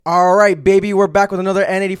All right, baby, we're back with another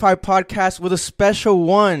N85 podcast with a special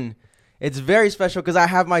one. It's very special because I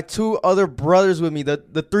have my two other brothers with me,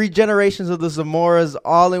 the three generations of the Zamoras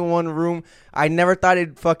all in one room. I never thought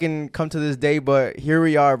it'd fucking come to this day, but here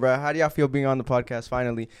we are, bro. How do y'all feel being on the podcast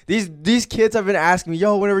finally? These kids have been asking me,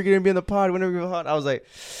 yo, when are we going to be in the pod? When are we going to be on the pod? I was like,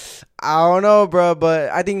 I don't know, bro, but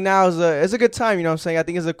I think now it's a good time, you know what I'm saying? I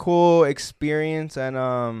think it's a cool experience,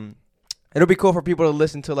 and it'll be cool for people to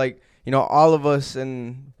listen to, like, you know, all of us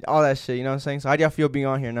and all that shit, you know what I'm saying? So how do y'all feel being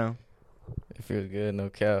on here now? It feels good, no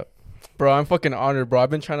cap. Bro, I'm fucking honored, bro. I've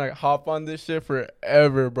been trying to hop on this shit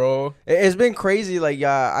forever, bro. It's been crazy. Like,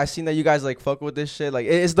 I seen that you guys, like, fuck with this shit. Like,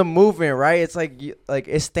 it's the movement, right? It's like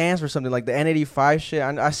it stands for something. Like, the N85 shit.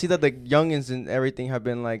 I see that the youngins and everything have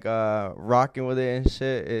been, like, rocking with it and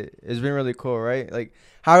shit. It's been really cool, right? Like,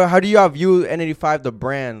 how do y'all view N85, the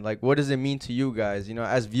brand? Like, what does it mean to you guys, you know,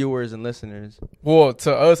 as viewers and listeners? Well,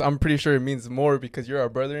 to us, I'm pretty sure it means more because you're our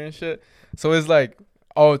brother and shit. So it's like,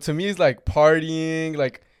 to me, it's like partying,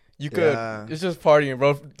 like, you could, it's just partying,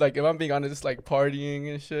 bro. Like, if I'm being honest, it's like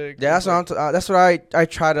partying and shit. Yeah, that's what I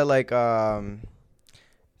try to, like,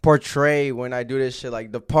 portray when I do this shit.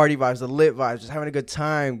 Like, the party vibes, the lit vibes, just having a good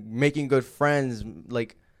time, making good friends,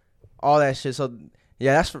 like, all that shit. So,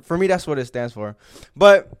 yeah, for me, that's what it stands for.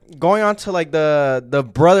 But going on to, like, the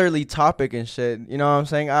brotherly topic and shit, you know what I'm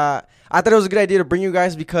saying? I thought it was a good idea to bring you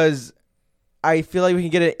guys because I feel like we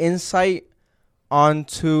can get an insight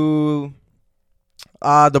onto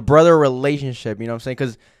the brother relationship, you know what I'm saying?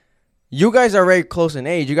 Because you guys are very close in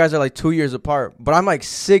age. You guys are like 2 years apart, but I'm like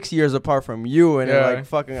 6 years apart from you, and like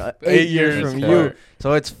fucking 8 years from you.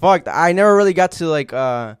 So it's fucked. I never really got to like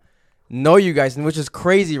know you guys, which is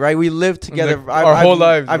crazy, right? We lived together like our whole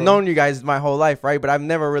lives. I've known you guys my whole life, right? But I've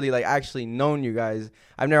never really like actually known you guys.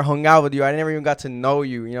 I've never hung out with you. I never even got to know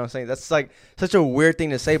you. You know what I'm saying? That's like such a weird thing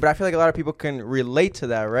to say, but I feel like a lot of people can relate to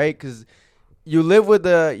that, right? Because you live with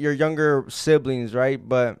your younger siblings, right?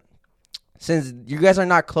 But since you guys are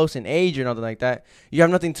not close in age or nothing like that, you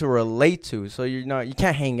have nothing to relate to. So you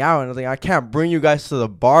can't hang out and nothing. I can't bring you guys to the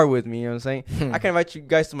bar with me, you know what I'm saying? I can invite you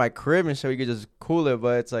guys to my crib and so we could just cool it,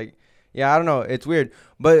 but it's like, yeah, I don't know. It's weird.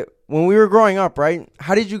 But when we were growing up, right,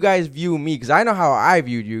 how did you guys view me? Because I know how I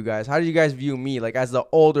viewed you guys. How did you guys view me, like, as the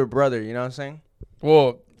older brother, you know what I'm saying?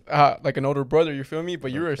 Well, like an older brother, you feel me?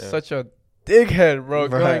 But you were such a dickhead, bro,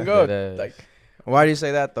 growing up. Like, why do you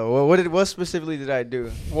say that though? What specifically did I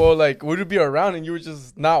do? Well, like, we would be around and you would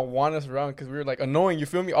just not want us around because we were like annoying. You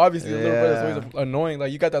feel me? Obviously, the little brother's always annoying.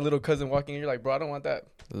 Like, you got that little cousin walking in, you're like, bro, I don't want that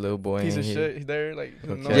little boy piece of shit there. Like,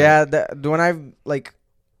 okay. Yeah, when I like,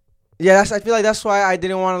 yeah, I feel like that's why I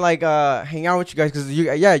didn't want to like hang out with you guys because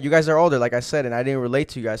you guys are older, like I said, and I didn't relate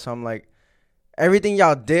to you guys. So I'm like, everything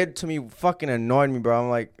y'all did to me fucking annoyed me, bro. I'm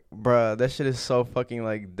like, bro, that shit is so fucking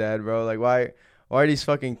like dead, bro. Like, why are these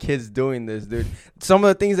fucking kids doing this, dude? Some of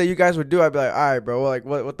the things that you guys would do, I'd be like, all right, bro, like,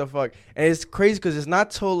 what the fuck? And it's crazy because it's not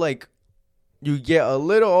till, like, you get a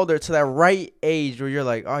little older to that right age where you're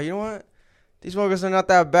like, oh, you know what? These motherfuckers are not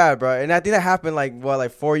that bad, bro. And I think that happened,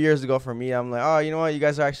 like 4 years ago for me. I'm like, oh, you know what? You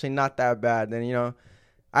guys are actually not that bad. Then, you know,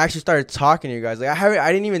 I actually started talking to you guys. Like,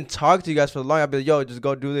 I didn't even talk to you guys for long. I'd be like, yo, just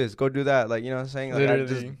go do this. Go do that. Like, you know what I'm saying? Like, I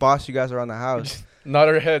just boss you guys around the house. Nod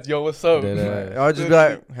our heads, yo, what's up? I'll just be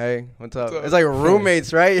like, hey, what's up? It's like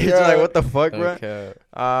roommates, right? It's just like, what the fuck, bro?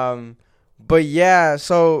 Okay. But yeah,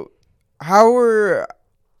 so how were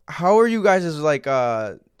you guys' like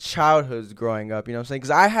childhoods growing up? You know what I'm saying?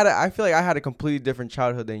 Because I feel like I had a completely different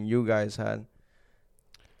childhood than you guys had.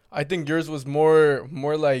 I think yours was more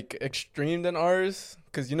like extreme than ours.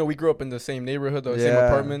 Because, you know, we grew up in the same neighborhood, the same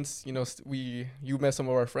apartments. You know, you met some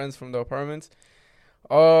of our friends from the apartments.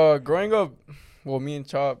 Growing up, well, me and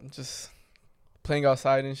Chop just playing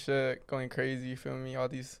outside and shit, going crazy, you feel me? All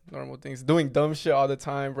these normal things. Doing dumb shit all the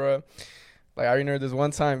time, bro. Like, I remember this one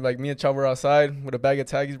time, like, me and Chop were outside with a bag of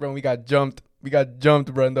taggies, bro, and we got jumped.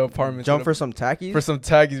 Bro, in the apartment. Jumped for some taggies? For some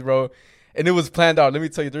taggies, bro. And it was planned out. Let me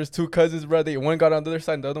tell you, there's two cousins, bro. One got on the other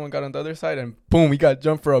side and the other one got on the other side. And boom, we got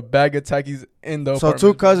jumped for a bag of taggies in the apartment.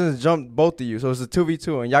 So two cousins jumped both of you. So it's a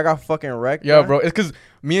 2v2 and y'all got fucking wrecked, yeah, bro. It's because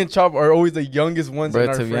me and Chop are always the youngest ones in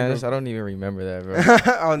our to be honest, group. I don't even remember that,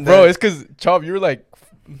 bro. Bro, it's because, Chop, you were like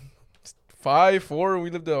 5, 4 when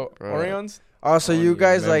we lived at Orions. Oh, so you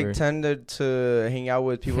guys like tended to hang out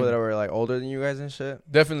with people that were like older than you guys and shit?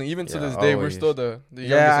 Definitely. Even to this day, we're still the youngest.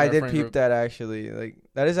 Yeah, I did peep that actually. Like,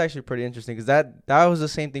 that is actually pretty interesting because that was the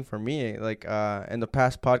same thing for me. Like, in the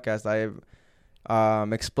past podcast,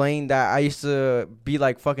 I've explained that I used to be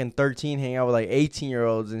like fucking 13, hang out with like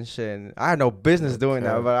 18-year-olds and shit. And I had no business doing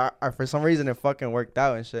that, but I for some reason it fucking worked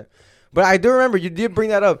out and shit. But I do remember you did bring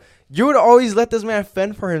that up. You would always let this man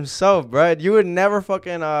fend for himself, bro. You would never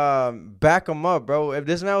fucking back him up, bro. If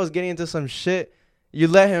this man was getting into some shit, you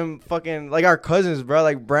let him fucking, like our cousins, bro,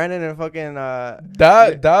 like Brandon and fucking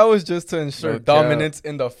that was just to ensure No dominance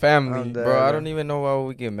in the family. I'm dead. Bro, I don't even know why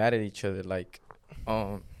we get mad at each other. Like,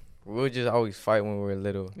 we would just always fight when we were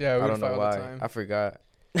little. Yeah, we I would don't know fight all the why. time. I forgot.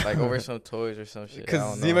 Like over some toys or some shit. I Because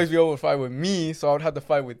don't know. Z-Max be able to fight with me, so I would have to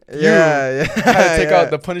fight with you. Yeah, I had to take yeah. out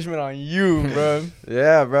the punishment on you, bro.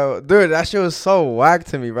 Yeah, bro. Dude, that shit was so whack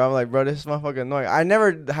to me, bro. I'm like, bro, this is motherfucking annoying. I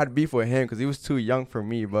never had beef with him because he was too young for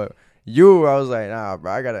me. But you, I was like, nah,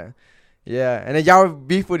 bro, I gotta. Yeah. And then y'all would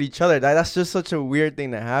beef with each other. That's just such a weird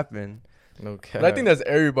thing to happen. No cap. But I think that's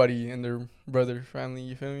everybody in their brother family,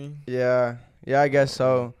 you feel me? Yeah. Yeah, I guess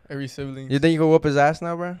so. Every sibling. You think you can whoop his ass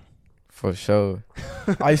now, bro? For sure.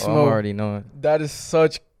 I I'm smoke. already knowing. That is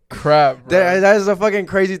such crap, bro. That is a fucking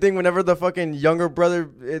crazy thing whenever the fucking younger brother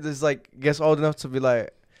is like, gets old enough to be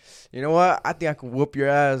like, you know what? I think I can whoop your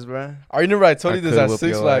ass, bro. I remember I told I you this could at whoop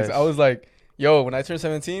Six your Flags. ass. I was like, yo, when I turn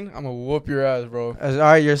 17, I'm going to whoop your ass, bro. All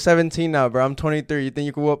right, you're 17 now, bro. I'm 23. You think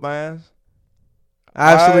you can whoop my ass?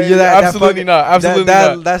 Absolutely. Absolutely not. Absolutely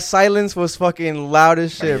not. That silence was fucking loud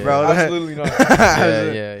as shit, Yeah. bro. Absolutely not.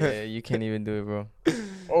 Yeah. You can't even do it, bro.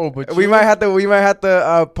 Oh, but We might have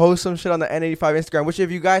to post some shit on the N85 Instagram, which if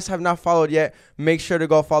you guys have not followed yet, make sure to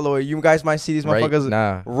go follow it. You guys might see these Right? motherfuckers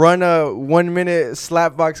Nah. run a 1 minute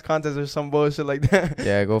slap box contest or some bullshit like that.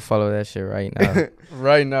 Yeah, go follow that shit right now.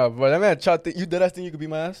 right now. But that man, Chop, you dead ass think you could beat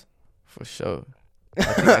my ass? For sure. I think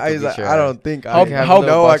I could I, beat your I ass. don't think How- I how-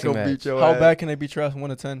 know I boxing can match. beat your How ass. bad can I beat your ass? 1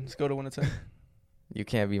 to 10. Let's go to 1 to 10. You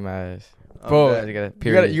can't beat my ass. I'm Bro, dead. You gotta, You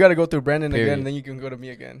period. gotta go through Brandon again, Period. and then you can go to me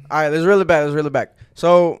again. All right, let's reel it back.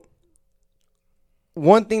 So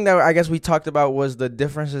one thing that I guess we talked about was the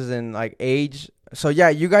differences in like age. So yeah,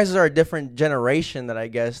 you guys are a different generation that I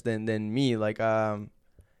guess than me. Like and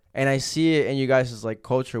I see it in you guys' like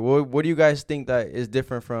culture. What do you guys think that is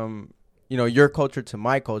different from, you know, your culture to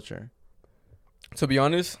my culture? To be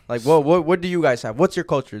honest, Like what do you guys have? What's your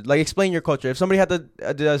culture? Like explain your culture. If somebody had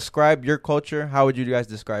to describe your culture, how would you guys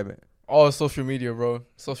describe it? all social media, bro.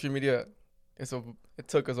 Social media, it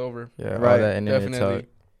took us over. Yeah, Right, all that internet Definitely. talk.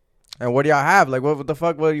 And what do y'all have? Like what the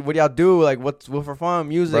fuck? What do y'all do? Like what for fun?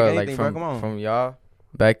 Music, Bro, anything, like bro? Come on. from y'all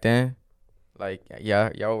back then, like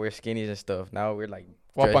y'all wear skinnies and stuff. Now we're like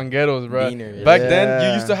Wapangueros, bro. beaner. Back Yeah. then,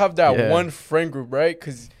 you used to have that Yeah. one friend group, right?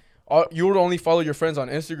 Because you would only follow your friends on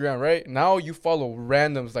Instagram, right? Now you follow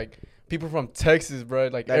randoms, like people from Texas, bro.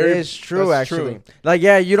 Like That is true, that's actually. true. Like,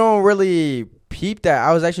 yeah, you don't really peep that.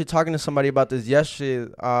 I was actually talking to somebody about this yesterday.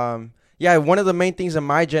 Yeah, one of the main things in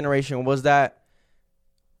my generation was that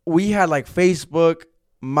we had like Facebook,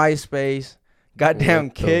 MySpace, goddamn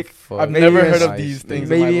What the Kick. fuck? I've Maybe never a heard of s- these things.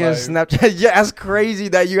 Maybe in my in life. Snapchat. Yeah, that's crazy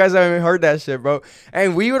that you guys haven't heard that shit, bro.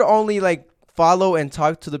 And we would only like follow and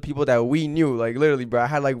talk to the people that we knew. Like literally, bro. I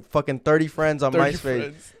had like fucking 30 friends on 30 MySpace.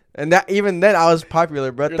 friends. And that even then I was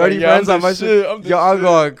popular, bro. You're 30 like, yeah, friends I'm on the MySpace. shit, I'm the Yo, I'm shit.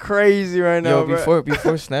 going crazy right now, Yo, bro.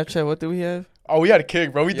 before Snapchat, what do we have? Oh, we had a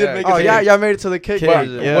Kick, bro. We Yeah. did make Oh a yeah, Kick. y'all made it to the Kick Kick,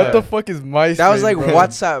 version. yeah. What the fuck is MySpace? That was like bro?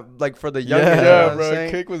 WhatsApp, like for the younger. Yeah. you know Yeah, what I'm bro.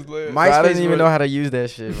 saying? Kick was lit. My- Bro, I MySpace didn't even was- know how to use that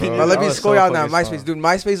shit, bro. But let I me was school so y'all now. fucking MySpace, small. dude.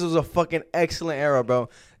 MySpace was a fucking excellent era, bro.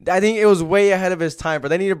 I think it was way ahead of its time, but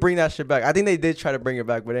they need to bring that shit back. I think they did try to bring it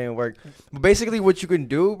back, but it didn't work. But basically, what you can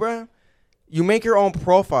do, bro, you make your own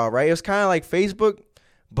profile, right? It was kind of like Facebook,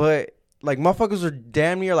 but like motherfuckers are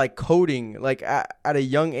damn near like coding like at a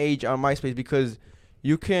young age on MySpace because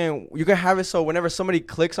you can have it so whenever somebody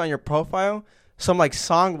clicks on your profile, some like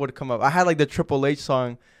song would come up. I had like the Triple H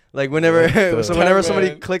song. Like whenever What so the- whenever Man.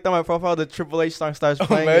 somebody clicked on my profile, the Triple H song starts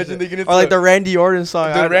playing. and Imagine shit. they get into Or like the Randy Orton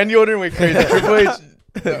song. the I- Randy Orton went crazy. Triple H.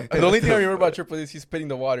 The only thing I remember about Triple H is he's spitting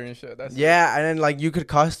the water and shit. That's Yeah, and then like you could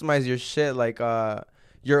customize your shit like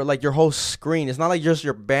your whole screen. It's not like just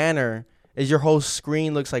your banner. Is your whole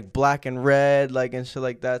screen looks like black and red like and shit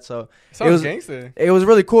like that. So it sounds was- gangster. it was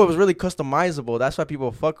really cool. It was really customizable. That's why people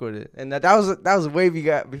fuck with it. And that was way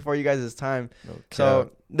before you guys' time. No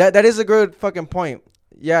So that is a good fucking point.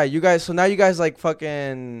 Yeah, you guys. So now you guys like fucking,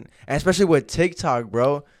 and especially with TikTok,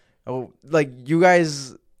 bro. Oh, like you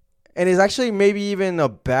guys, and it's actually maybe even a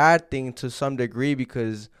bad thing to some degree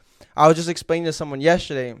because I was just explaining to someone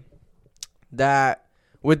yesterday that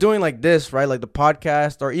we're doing like this, right? Like the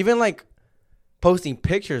podcast or even like posting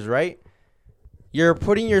pictures, right? You're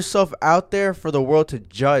putting yourself out there for the world to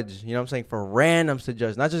judge. You know what I'm saying? For randoms to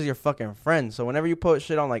judge, not just your fucking friends. So whenever you post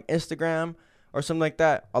shit on like Instagram or something like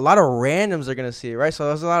that, a lot of randoms are gonna see it, right? So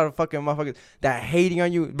there's a lot of fucking motherfuckers that hating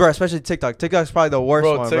on you, bro. Especially TikTok. TikTok's probably the worst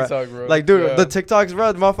one, TikTok, bro. Like, dude, Yeah. the TikToks,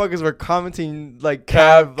 bro, the motherfuckers were commenting like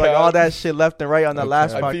cab, like all that shit left and right on the Okay.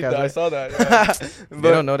 last I peeped podcast. that. I right? saw that. Yeah. They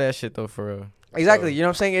But don't know that shit though, for real. exactly, So- you know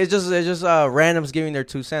what I'm saying? It's just randoms giving their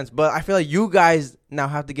 2 cents. But I feel like you guys now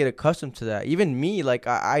have to get accustomed to that. Even me, like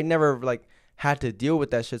I never like had to deal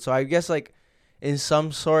with that shit. So I guess like in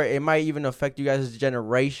some sort, it might even affect you guys'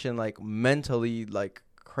 generation, like mentally, like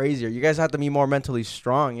crazier. You guys have to be more mentally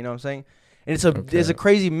strong. You know what I'm saying? And it's a Okay.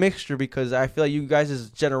 crazy mixture because I feel like you guys'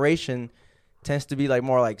 generation tends to be like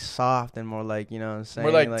more like soft and more like, you know what I'm saying?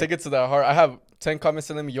 More like take it to the heart. I have 10 comments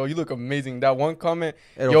telling me, yo, you look amazing. That one comment,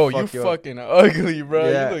 it'll yo, fuck you up. fucking ugly, bro.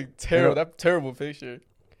 Yeah. You look terrible. It'll- That terrible picture.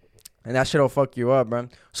 And that shit'll fuck you up, bro.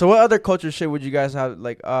 So what other culture shit would you guys have?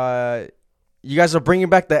 Like, you guys are bringing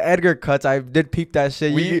back the Edgar cuts. I did peep that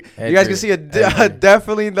shit. You guys can see Edgar.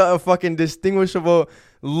 definitely the fucking distinguishable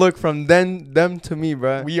look from them to me,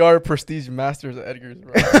 bro. We are prestige masters at Edgar's,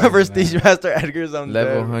 bro. Prestige Master Edgar's on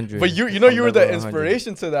Level dead. 100. But you know, you were the Level 100.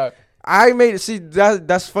 inspiration to that. I made see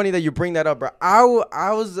that's funny that you bring that up, bro. I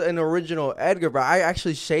was an original Edgar, bro. I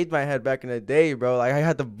actually shaved my head back in the day, bro. Like I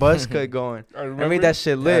had the buzz cut going. I I remember. made that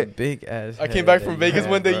shit lit. That big ass. I came head back that from you Vegas had,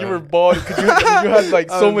 one day. bro. You were bald because you had like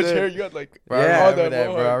so I'm much dead. hair. You had like Bro, Yeah. I all remember that that,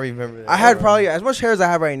 bro. I mohawk. remember that. I had bro. probably as much hair as I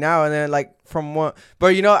have right now, and then like from one.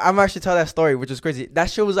 But you know, I'm actually tell that story, which is crazy. That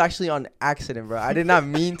shit was actually on accident, bro. I did not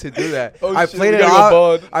mean to do that. Oh, I shit, played we it gotta go off.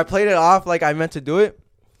 bald. I played it off like I meant to do it,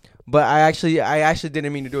 but I actually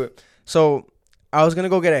didn't mean to do it. So I was gonna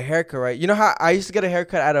go get a haircut, right? You know how I used to get a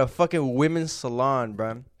haircut at a fucking women's salon,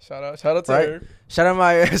 bro. Shout out to Right? her. Shout out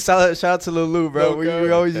my shout out to Lulu, bro. We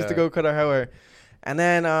Okay. always used to Yeah. go cut our hair, and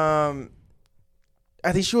then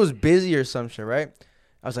I think she was busy or some shit, right?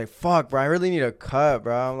 I was like, fuck, bro, I really need a cut,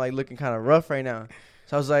 bro. I'm like looking kind of rough right now.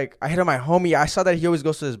 So I was like, I hit on my homie. I saw that he always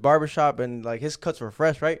goes to his barbershop and like his cuts were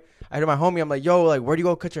fresh, right? I hit on my homie. I'm like, yo, like, where do you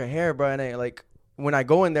go cut your hair, bro? And I, like, when I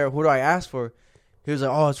go in there, who do I ask for? He was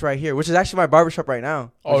like, oh, it's right here, which is actually my barbershop right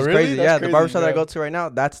now. Oh, which is really? Crazy. That's Yeah, crazy, the barbershop that I yeah. go to right now,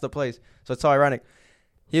 that's the place. So it's so ironic.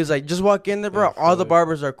 He was like, just walk in there, bro. Yeah, All the fuck.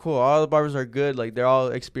 barbers are cool. All the barbers are good. Like, they're all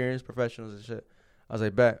experienced professionals and shit. I was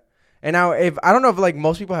like, bet. And now, if I don't know if like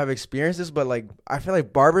most people have experienced this, but like I feel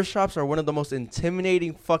like barbershops are one of the most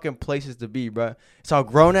intimidating fucking places to be, bro. It's all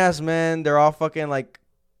grown ass men. They're all fucking like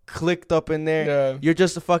clicked up in there. Yeah. You're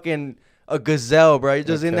just a gazelle, bro. You're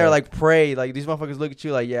just in there Okay. like prey. Like these motherfuckers look at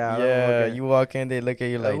you like, yeah, I don't know, Yeah, okay. you walk in, they look at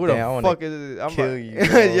you like, who damn, I the want fuck to is it? I'm kill like, you,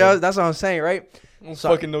 bro. yeah, that's what I'm saying, right? I don't So-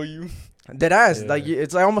 fucking know you. Dead ass. Yeah. Like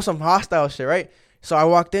it's like almost some hostile shit, right? So I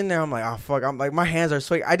walked in there. I'm like, oh fuck. I'm like, my hands are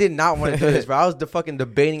sweaty. I did not want to do this, bro. I was fucking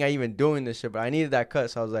debating on even doing this shit, but I needed that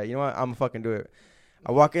cut. So I was like, you know what? I'm gonna fucking do it.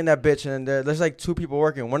 I walk in that bitch, and there's like 2 people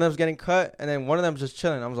working. One of them's getting cut, and then one of them's just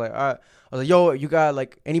chilling. I was like, all right. I was like, yo, you got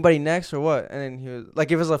like anybody next or what? And then he was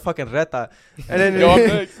like, it was a fucking reta. And then Yo, I'm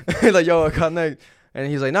next. like, yo, I got next. And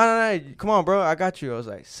he's like, no, come on, bro, I got you. I was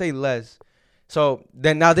like, say less. So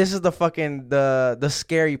then now this is the fucking the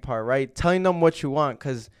scary part, right? Telling them what you want,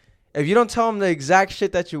 because if you don't tell them the exact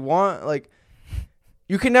shit that you want, like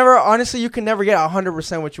you can never get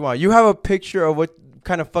 100% what you want. You have a picture of what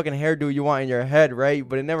kind of fucking hairdo you want in your head, right?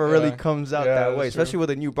 But it never really Yeah. comes out Yeah, that that's way, true. especially with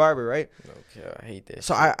a new barber, right? Okay, I hate this.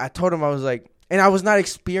 So I told him, I was like, and I was not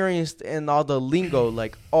experienced in all the lingo,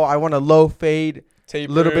 like, oh, I want a low fade,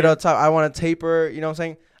 Taper. little bit up top. I want a taper. You know what I'm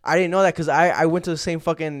saying? I didn't know that because I went to the same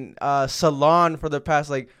fucking salon for the past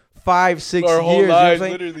like 5-6 Our whole years. You know what I'm lives,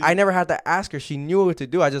 saying? literally. I never had to ask her. She knew what to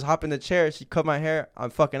do. I just hop in the chair. She cut my hair. I'm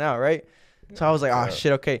fucking out, right? So I was like, oh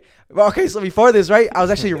shit, okay. Well, okay, so before this, right? I was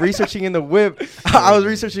actually researching in the whip. I was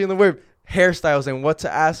researching in the whip hairstyles and what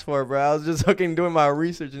to ask for, bro. I was just fucking doing my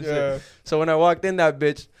research and shit. Yeah. So when I walked in that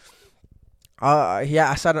bitch, I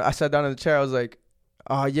sat down in the chair. I was like,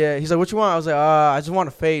 oh yeah. He's like, what you want? I was like, I just want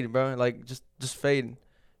to fade, bro. Like just fade.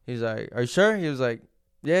 He's like, are you sure? He was like,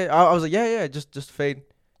 yeah. I was like, yeah, just fade.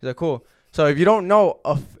 He's like, cool. So if you don't know,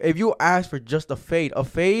 if you ask for just a fade,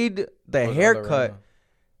 the Goes all haircut, around.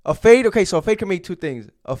 a fade. Okay, so a fade can make 2 things.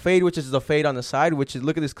 A fade, which is the fade on the side, which is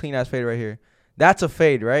look at this clean ass fade right here. That's a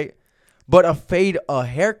fade, right? But a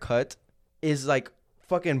haircut is like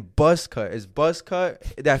fucking buzz cut. It's buzz cut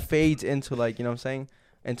that fades into like, you know what I'm saying?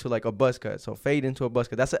 Into like a buzz cut. So fade into a buzz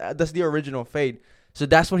cut. That's the original fade. So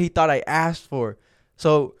that's what he thought I asked for.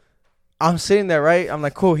 So I'm sitting there, right? I'm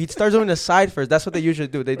like, cool. He starts doing the side first. That's what they usually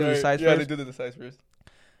do. They do the Right. side Yeah, first. they do the sides first.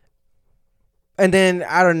 And then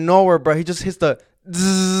out of nowhere, bro, he just hits the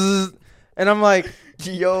zzz, and I'm like,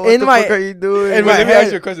 Yo, what the fuck are you doing? Wait, In my let me head-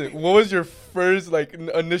 ask you a question. What was your first like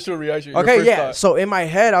initial reaction? Your Okay, first yeah. thought? So in my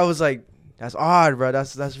head, I was like, That's odd, bro.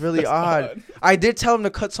 That's really odd. I did tell him to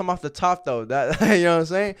cut some off the top though. That you know what I'm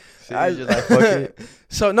saying? So you just like fuck it.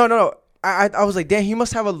 So no. I was like, damn, he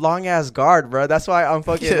must have a long ass guard, bro. That's why I'm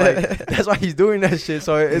fucking like, that's why he's doing that shit.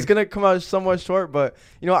 So it's gonna come out somewhat short, but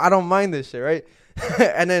you know, I don't mind this shit, right?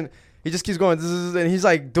 And then he just keeps going, and he's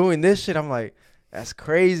like doing this shit. I'm like, that's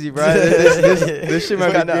crazy, bro. This shit might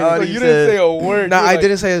be kinda getting- odd. So he you said- didn't say a word. Nah, You're I like,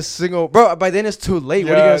 didn't say a single, bro. By then it's too late.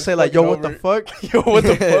 What are you Yeah, gonna it's say? Like, yo, fucking what the over. fuck? Yo, what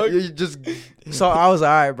the fuck? You just. So I was like,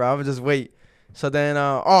 all right, bro. I'm gonna just wait. So then,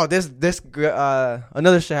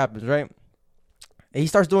 another shit happens, right? And he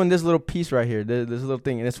starts doing this little piece right here, this little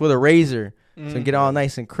thing, and it's with a razor, so it get all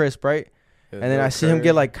nice and crisp, right? And then I see him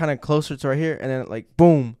get like kind of closer to right here, and then like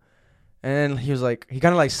boom, and then he was like, he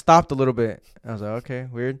kind of like stopped a little bit. I was like, okay,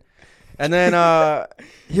 weird. And then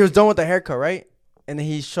he was done with the haircut, right? And then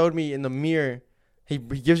he showed me in the mirror. He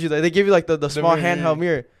gives you they give you like the small mirror, handheld yeah.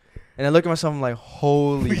 mirror. And I look at myself, I'm like,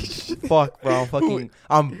 holy fuck, bro.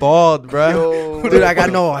 I'm bald, bro. Dude, I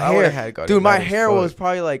got no hair. Dude, my hair was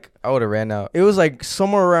probably like, I would have ran out. it was like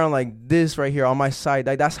somewhere around like this right here on my side.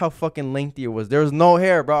 Like that's how fucking lengthy it was. There was no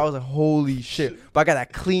hair, bro. I was like, holy shit. But I got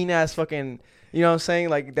that clean ass fucking, you know what I'm saying?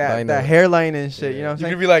 Like that hairline and shit, you know what I'm You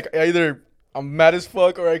saying? could be like, either I'm mad as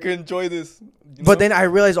fuck or I could enjoy this. But then I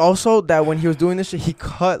realized also that when he was doing this shit, he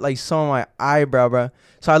cut like some of my eyebrow, bro.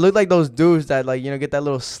 So I looked like those dudes that like, you know, get that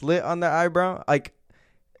little slit on their eyebrow. Like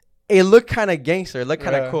it looked kind of gangster. It looked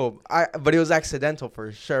kind of cool. But it was accidental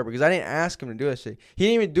for sure because I didn't ask him to do that shit. He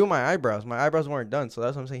didn't even do my eyebrows. My eyebrows weren't done. So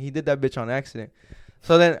that's what I'm saying. He did that bitch on accident.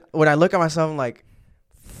 So then when I look at myself, I'm like,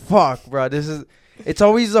 fuck, bro. It's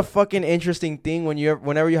always a fucking interesting thing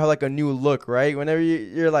whenever you have like a new look, right? Whenever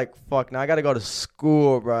you're like, fuck, now I gotta go to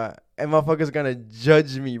school, bro. And motherfuckers gonna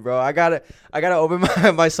judge me, bro. I gotta open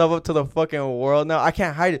myself up to the fucking world now. I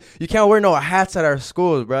can't hide it. You can't wear no hats at our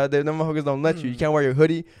schools, bro. Them motherfuckers don't let you. You can't wear your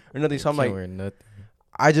hoodie or nothing. So I'm like, Wear nothing.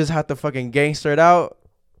 I just have to fucking gangster it out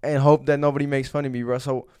and hope that nobody makes fun of me, bro.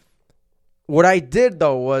 So what I did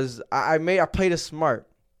though was I played it smart.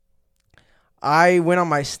 I went on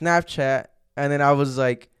my Snapchat and then I was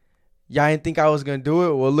like, yeah, I didn't think I was gonna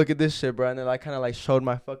do it. Well, look at this shit, bro. And then I kind of like showed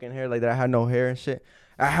my fucking hair, like that I had no hair and shit.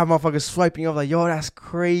 I have motherfuckers swiping up like, yo, that's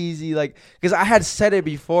crazy. Like, because I had said it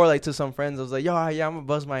before, like, to some friends. I was like, yo, yeah, I'm going to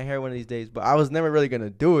buzz my hair one of these days. But I was never really going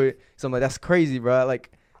to do it. So I'm like, that's crazy, bro.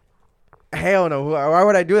 Like, hell no. Why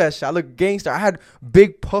would I do that shit? I look gangster. I had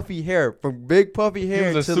big puffy hair. From big puffy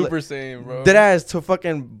hair he was a to Super Saiyan, bro. dead ass to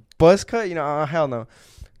fucking buzz cut. You know, hell no.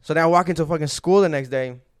 So then I walk into fucking school the next day.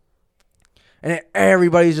 And then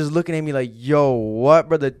everybody's just looking at me like, yo, what,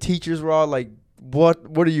 bro? The teachers were all like,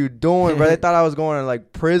 what are you doing, bro? They thought I was going to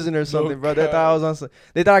like prison or something, bro. They thought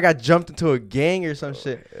they thought I got jumped into a gang or some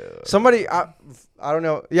shit. Somebody, I don't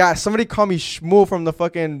know. Yeah, somebody called me Shmuel from the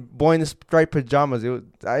fucking Boy in the Striped Pajamas.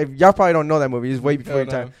 Y'all probably don't know that movie. It's way before your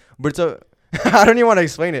time. But it's a, I don't even want to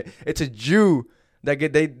explain it. It's a Jew that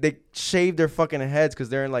they shave their fucking heads because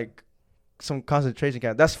they're in like some concentration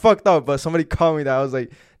camp. That's fucked up. But somebody called me that. I was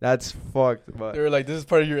like, that's fucked. But They were like, this is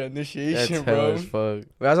part of your initiation, bro. Fuck.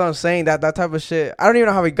 that's what I'm saying. That type of shit. I don't even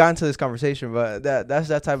know how we got into this conversation, but that's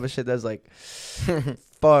that type of shit that's like,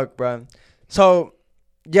 fuck, bro. So,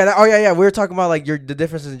 yeah. We were talking about like the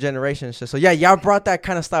differences in generation and shit. So yeah, y'all brought that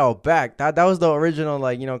kind of style back. That was the original,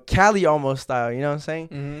 like, you know, Cali almost style. You know what I'm saying?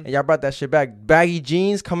 Mm-hmm. And y'all brought that shit back. Baggy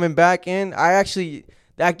jeans coming back in. I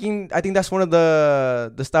think that's one of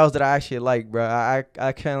the styles that I actually like, bro.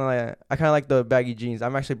 I kind of like the baggy jeans.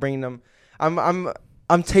 I'm actually bringing them.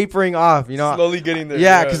 I'm tapering off, you know. Slowly getting there.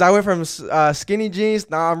 Yeah, because I went from skinny jeans.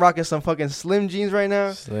 Now I'm rocking some fucking slim jeans right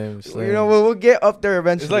now. Slim. You know, we'll get up there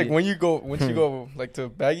eventually. It's like once you go like to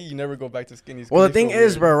baggy, you never go back to skinny. Well, the thing so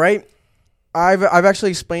is, weird. bro, right? I've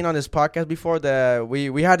actually explained on this podcast before that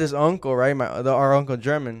we had this uncle, right? Our uncle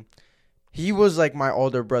German. He was like my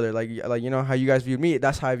older brother, like you know how you guys viewed me.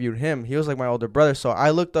 That's how I viewed him. He was like my older brother, so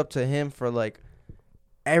I looked up to him for like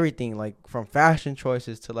everything, like from fashion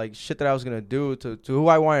choices to like shit that I was gonna do to who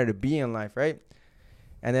I wanted to be in life, right?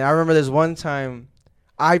 And then I remember this one time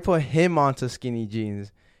I put him onto skinny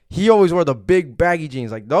jeans. He always wore the big baggy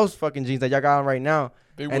jeans, like those fucking jeans that y'all got on right now.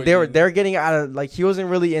 Big And boy they're getting out of, like, he wasn't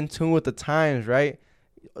really in tune with the times, right?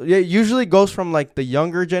 It usually goes from like the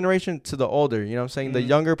younger generation to the older, you know what I'm saying? The Mhm.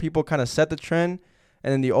 younger people kind of set the trend,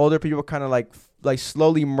 and then the older people kind of like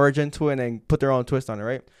slowly merge into it and put their own twist on it,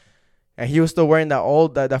 right? And he was still wearing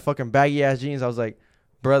that fucking baggy ass jeans. I was like,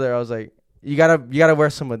 brother, you gotta wear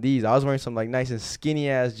some of these. I was wearing some like nice and skinny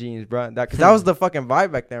ass jeans, bro. Cause that was the fucking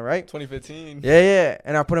vibe back then, right? 2015. Yeah.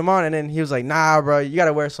 And I put him on, and then he was like, nah, bro, you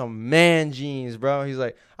gotta wear some man jeans, bro. He's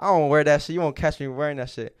like, I don't wear that shit. You won't catch me wearing that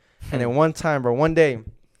shit. And then one day,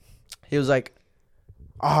 he was like,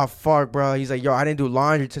 oh fuck, bro. He's like, yo, I didn't do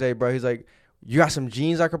laundry today, bro. He's like, you got some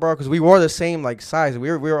jeans I could borrow? Because we wore the same like size.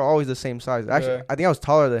 We were always the same size. Actually, Yeah. I think I was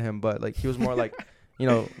taller than him, but like he was more like,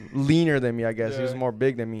 leaner than me. I guess he was Yeah. more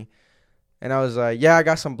big than me. And I was like, yeah, I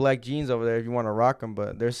got some black jeans over there if you want to rock them,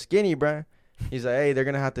 but they're skinny, bro. He's like, hey, they're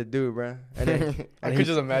gonna have to do, bro. And then, I and could he,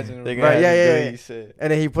 just imagine. They Bro. gonna Right, have yeah, to do yeah, what yeah. he said.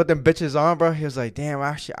 and then he put them bitches on, bro. He was like, damn,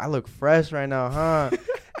 actually, I look fresh right now, huh?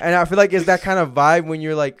 And I feel like it's that kind of vibe when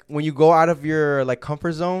you're like, when you go out of your like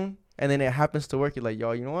comfort zone, and then it happens to work. You're like,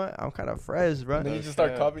 yo, you know what? I'm kind of fresh, bro. And then you just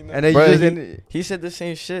start Yeah. copying them. And then Bro, you just he- He said the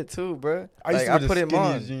same shit too, bro. I used Like, to I wear put the him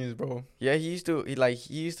on. skinniest jeans, bro. Yeah, he used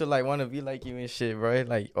to like want to be like you and shit, bro.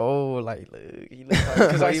 Like, oh, like look, he look like,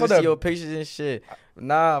 'Cause I he saw would see that- your pictures and shit.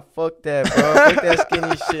 Nah, fuck that, bro. Fuck that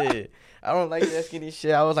skinny shit. I don't like that skinny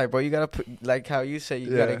shit. I was like, bro, you gotta put, like how you say,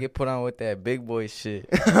 you gotta Yeah. get put on with that big boy shit.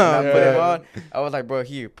 And I put him Yeah. on. I was like, bro,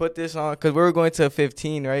 here, put this on, cause we were going to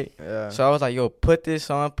 15, right? yeah. So I was like, yo, put this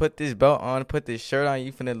on, put this belt on, put this shirt on.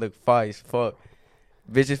 You finna look fire as fuck.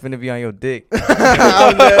 Bitches finna be on your dick.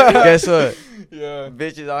 Guess what? Yeah.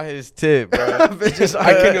 Bitches on his tip, bro. Bitches I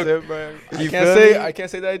on can't- his tip, bro. I You can't feel say me? I can't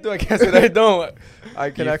say that I do. I can't say that I don't. I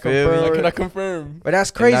cannot feel me? I confirm. cannot confirm. But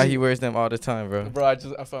that's And now crazy. he wears them all the time, bro. Bro,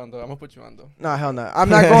 I found though. I'm gonna put you on though. Nah, hell no. I'm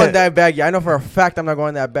not going that baggy. I know for a fact I'm not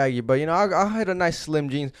going that baggy. But I'll hit a nice slim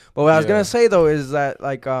jeans. But what I was Yeah. gonna say though is that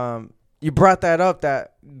like you brought that up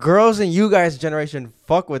that girls in you guys' generation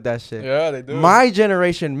fuck with that shit. Yeah, they do. My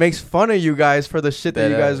generation makes fun of you guys for the shit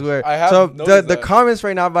that you guys Deadass. wear. I have So the noticed that. comments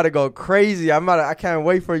right now about to go crazy. I can't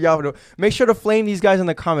wait for y'all to make sure to flame these guys in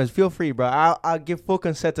the comments. Feel free, bro. I'll give full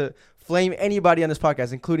consent to flame anybody on this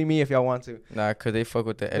podcast, including me if y'all want to. Nah, cause they fuck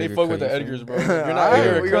with the They Edgar. fuck with the cut, you Edgars, feel bro. me? If you're not Alright,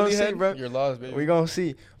 you're a we gonna curly see, head, bro. you're lost, baby. We gonna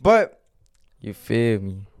see. But You feel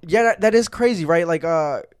me? yeah, that is crazy, right? Like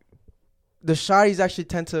the shotties actually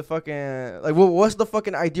tend to fucking like what's the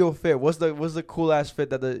fucking ideal fit? What's the cool ass fit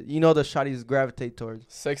that the shotties gravitate towards?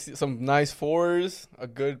 Sexy, some nice fours, a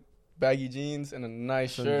good baggy jeans, and a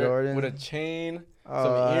nice Some shirt Jordan. with a chain,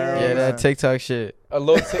 Oh, earrings. Yeah, Oh, that TikTok shit. a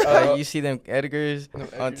low. Like you see them Edgars No,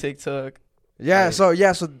 on Edgars. TikTok. yeah. Like,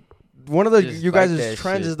 So one of the just you like guys' that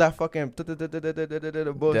trends shit. is that fucking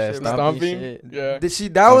bullshit. That bro. Stomping. shit. Yeah. See,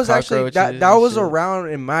 that On was actually cockroaches that and was shit. around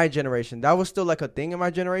in my generation. That was still like a thing in my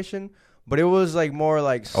generation, but it was like more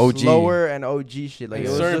like OG. slower and OG shit. Like And it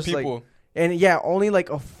was certain just like, people. and yeah, only like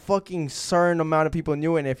a fucking certain amount of people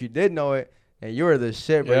knew it. And if you did know it, and you were the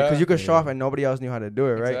shit, bro, because Yeah. you could show Yeah. off and nobody else knew how to do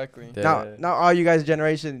it, right? Exactly. Dead Now all you guys'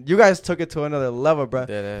 generation, you guys took it to another level, bro.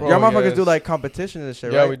 Dead ass. Bro, Y'all motherfuckers do yes. like competitions and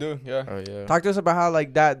shit, Yeah, right? we do. Yeah. Oh yeah. Talk to us about how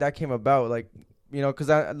like that came about, like because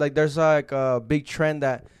like there's like a big trend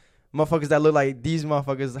that motherfuckers that look like these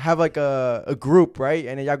motherfuckers have like a group, right?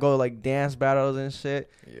 And then y'all go like dance battles and shit,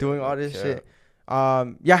 Yeah, doing all no this cap. shit.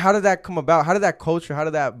 Yeah, how did that come about? How did that culture, how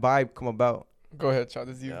did that vibe come about? Go ahead, child.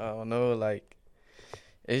 This is you. I don't know, like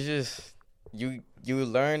it's just you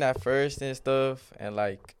learn at first and stuff, and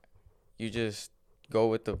like you just go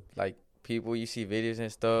with the like people you see videos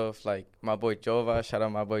and stuff. Like my boy Jova, shout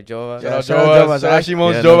out my boy Jova. Yeah, Shout out Jovas. Shout out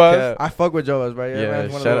Shimons Yeah, no Jovas. cap. I fuck with Jovas, bro. Yeah,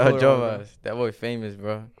 man's one of shout the out cooler ones, bro. Jova. That boy famous,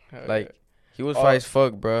 bro. Hell Like yeah. he was Oh. fine as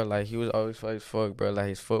fuck, bro. Like he was always fine as fuck, bro. Like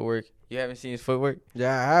his footwork. You haven't seen his footwork? Yeah,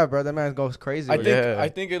 I have, bro. That man goes crazy. I with think it. Yeah. I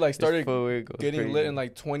think it like His started footwork goes getting crazy. lit in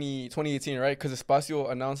like 2018, right? Because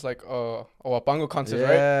Espacio announced like a Wapango contest,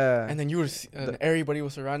 right? Yeah. And then you were and everybody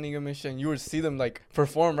was surrounding him and shit. And you would see them like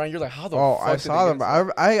perform, right? You're like, how the Oh, fuck I did saw they them. get Bro.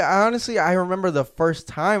 into I honestly, I remember the first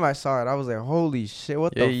time I saw it. I was like, "Holy shit!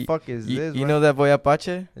 What Yeah, the fuck is this?" You bro? know that boy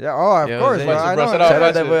Apache? Yeah. Oh, of Yeah, course, Zay. bro. I Bro, know. shout him. out Shout out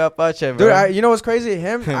Apache. that boy Apache, bro. Dude, you know what's crazy?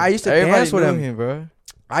 Him, I used to Everybody dance with knew him. bro.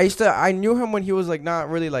 I knew him when he was like not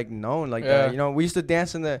really like known like Yeah. that. You know, we used to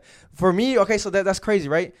dance in the. For me, okay, so that's crazy,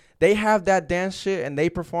 right? They have that dance shit and they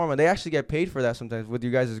perform and they actually get paid for that sometimes with you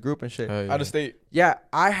guys' group and shit. Oh, yeah. Out of state. Yeah,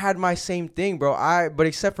 I had my same thing, bro. But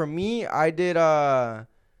except for me, I did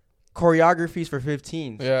choreographies for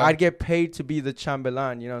 15. Yeah. I'd get paid to be the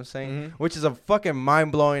chambelán, you know what I'm saying? Mhm. Which is a fucking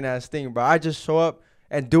mind-blowing ass thing, bro. I just show up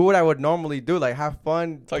and do what I would normally do, like have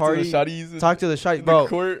fun, Talk party, to the shotties. talk to the shotties, in bro. the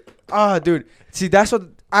court. Ah, dude. See, that's what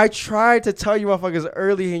I tried to tell you motherfuckers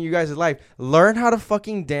early in you guys' life. Learn how to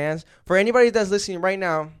fucking dance. For anybody that's listening right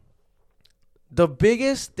now, the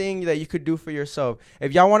biggest thing that you could do for yourself,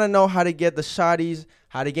 if y'all want to know how to get the shotties,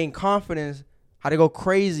 how to gain confidence, how to go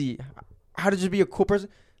crazy, how to just be a cool person,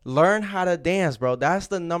 learn how to dance, bro. That's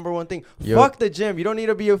the number one thing. Yo. Fuck the gym. You don't need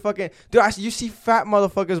to be a fucking... Dude, you see fat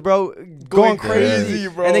motherfuckers, bro, going crazy.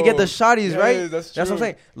 bro. And they get the shotties, Yeah, right? That's That's what I'm true.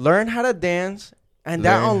 saying. Learn how to dance, and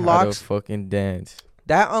that Learn how to unlocks... fucking dance.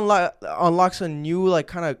 That unlocks a new like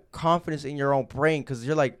kind of confidence in your own brain because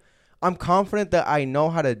you're like, I'm confident that I know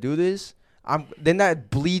how to do this. then that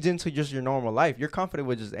bleeds into just your normal life. You're confident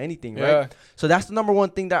with just anything, Yeah. right? So that's the number one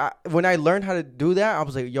thing that when I learned how to do that, I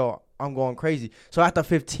was like, yo, I'm going crazy. So at the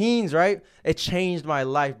 15s, right, it changed my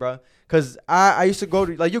life, bro. Cause I used to go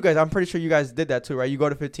to, like, you guys. I'm pretty sure you guys did that too, right? You go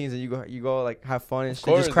to 15s and you go like have fun and Of shit,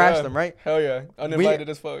 course, just crash yeah. them, right? Hell yeah. Uninvited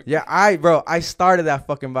as fuck. Yeah, I started that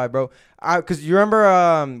fucking vibe, bro. Cause you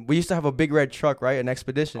remember we used to have a big red truck, right? An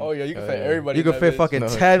expedition. Oh yeah, you can Oh, fit yeah. everybody. You in could that fit bitch. fucking No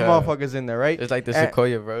 10 cap. motherfuckers in there, right? It's like the And-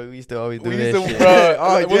 Sequoia, bro. We used to always do We that used to, shit. bro.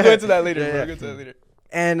 Oh, We'll yeah. go into that later. Yeah, Bro. yeah. We'll go into that later.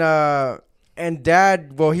 And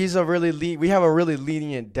dad, well, we have a really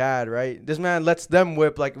lenient dad, right? This man lets them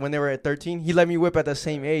whip like when they were at 13. He let me whip at the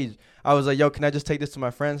same age. I was like, yo, can I just take this to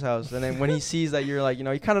my friend's house? And then when he sees that you're like, you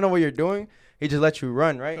kind of know what you're doing, he just lets you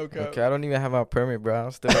run, right? Okay. Okay, I don't even have my permit, bro.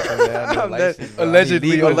 I'm still working that. I'm dead.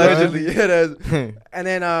 Allegedly, allegedly. It is. And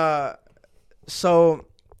then so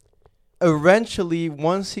eventually,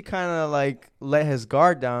 once he kind of like let his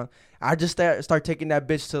guard down, I just start taking that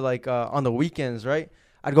bitch to like on the weekends, right?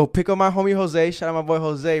 I'd go pick up my homie Jose. Shout out my boy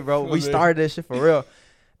Jose, bro. We Jose. started this shit for real.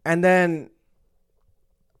 And then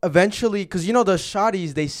eventually, because the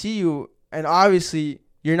shotties, they see you, and obviously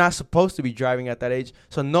you're not supposed to be driving at that age,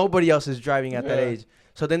 so nobody else is driving at that Yeah. age.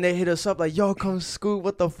 So then they hit us up like, yo, come scoot.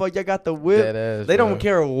 What the fuck? Y'all got the whip. Deadass, They don't bro.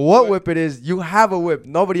 care what whip it is. You have a whip.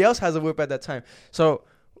 Nobody else has a whip at that time. So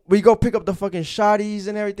we go pick up the fucking shotties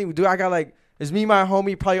and everything. I got like, it's me, my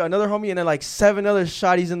homie, probably another homie, and then like 7 other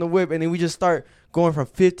shotties in the whip. And then we just start going from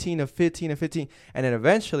 15 to 15 to 15. And then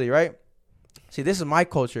eventually, right? See, this is my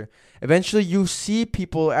culture. Eventually you see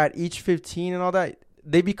people at each 15 and all that.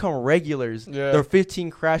 They become regulars. Yeah. They're 15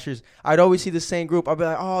 crashers. I'd always see the same group. I'd be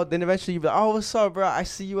like, oh, then eventually you'd be like, oh, what's up, bro? I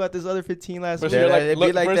see you at this other 15 last But week. you're like, It be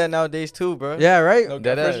look, like first- that nowadays too, bro. Yeah, right? No,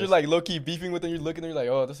 Dead first ass. you're like low key beefing with them. You're looking, you're like,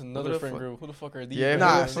 oh, this is another the friend fuck? group. Who the fuck are these? Yeah, guys? who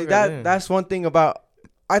Nah, the see fuck are that them? that's one thing about.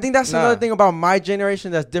 I think that's another Nah. thing about my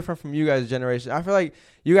generation that's different from you guys' generation. I feel like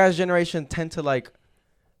you guys' generation tend to like,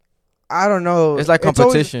 I don't know. It's like always-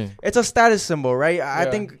 competition. It's a status symbol, right? I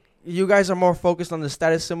Yeah. think you guys are more focused on the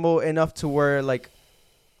status symbol enough to where like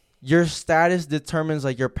your status determines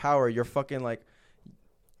like your power. Your fucking like,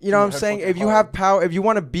 you know what I'm Head saying? fucking If you hard. have power, if you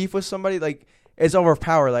want to beef with somebody, like it's over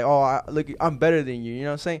power. Like, oh, look, I'm better than you. You know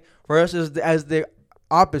what I'm saying? For us, it's as the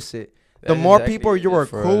opposite. The That's more exactly people you it were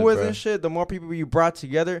for cool us, with bro. and shit, the more people you brought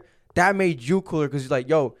together, that made you cooler because you're like,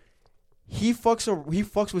 yo, he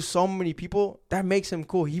fucks with so many people. That makes him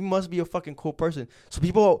cool. He must be a fucking cool person. So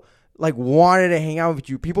people like wanted to hang out with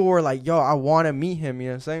you. People were like, yo, I want to meet him. You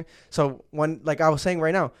know what I'm saying? So when, like I was saying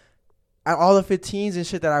right now, at all the 15s and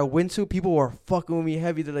shit that I went to, people were fucking with me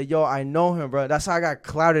heavy. They're like, yo, I know him, bro. That's how I got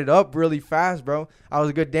clouded up really fast, bro. I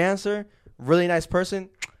was a good dancer, really nice person.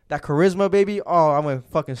 That charisma, baby. Oh, I went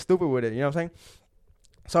fucking stupid with it. You know what I'm saying?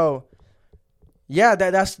 So, yeah,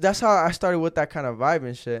 that's how I started with that kind of vibe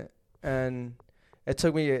and shit. And it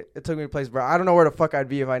took me to place, bro. I don't know where the fuck I'd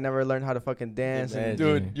be if I never learned how to fucking dance. And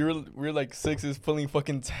Imagine. Dude, we're like sixes pulling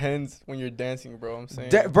fucking tens when you're dancing, bro. I'm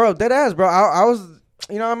saying. bro, dead ass, bro. I was,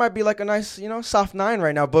 I might be like a nice, soft 9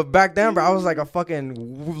 right now. But back then, bro, I was like a fucking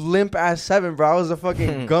limp ass 7, bro. I was a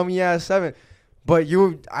fucking gummy ass 7. But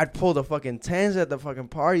I'd pull the fucking 10s at the fucking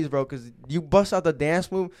parties, bro, because you bust out the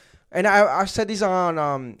dance move. And I said these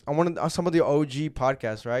on some of the OG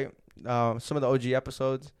podcasts, right? Some of the OG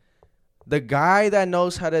episodes. The guy that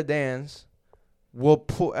knows how to dance will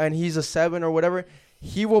pull, and he's a 7 or whatever.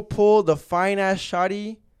 He will pull the fine ass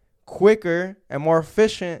shotty quicker and more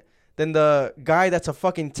efficient than the guy that's a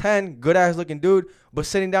fucking 10, good ass looking dude, but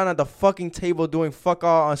sitting down at the fucking table doing fuck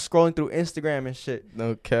all on scrolling through Instagram and shit.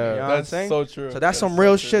 No cap. Yeah. know what I'm That's saying? so true. So that's some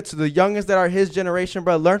real so shit. So the youngest that are his generation,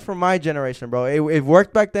 bro, learn from my generation, bro. It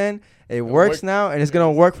worked back then. It works worked- now, and it's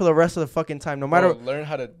gonna work for the rest of the fucking time. No matter learn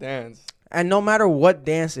how to dance. and no matter what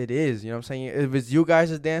dance it is, you know what I'm saying? If it's you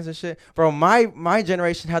guys' dance and shit. Bro, my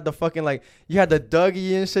generation had the fucking, like, you had the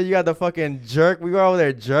Dougie and shit. You had the fucking jerk. We were over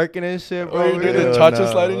there jerking and shit, Oh, bro. you We did were- the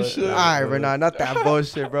cha-cha slide and shit? All right, bro, nah, not that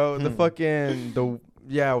bullshit, bro. The fucking,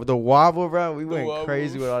 the wobble, bro. We went wobble.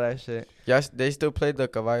 crazy with all that shit. Yes, they still play the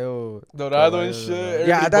caballo. Dorado and Caballo, shit.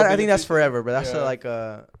 Yeah, everybody I think that's bumping forever, bro. That's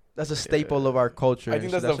Yeah. that's a staple of our culture. I and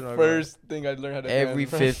think shit. that's the what I'm first thing I learned how to Every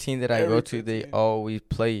dance. 15 that I go Every to, they 15. always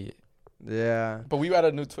play it. Yeah. But we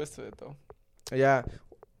added a new twist to it, though. Yeah.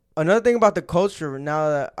 Another thing about the culture, now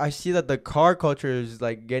that I see that the car culture is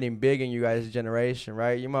like getting big in you guys' generation,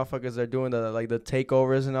 right? You motherfuckers are doing the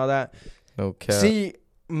takeovers and all that. No cap. See,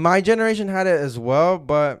 my generation had it as well,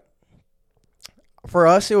 but for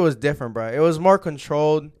us it was different, bro. It was more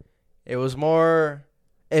controlled. It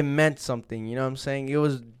meant something, you know what I'm saying? It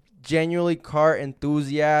was genuinely car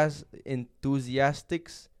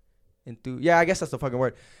enthusiastics. Yeah, I guess that's the fucking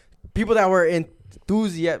word. people that were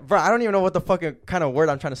enthusiastic, bro. I don't even know what the fucking kind of word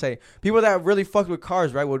I'm trying to say. People that really fucked with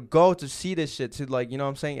cars, right, would go to see this shit to like, you know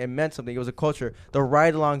what I'm saying? It meant something. It was a culture. The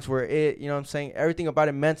ride-alongs were it. You know what I'm saying? Everything about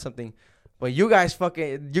it meant something. But you guys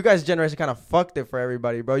generation kind of fucked it for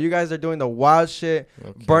everybody, bro. You guys are doing the wild shit,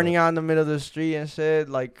 burning out in the middle of the street and shit,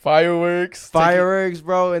 like fireworks,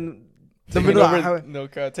 bro, and the middle of the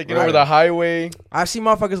highway. Taking over the highway. I've seen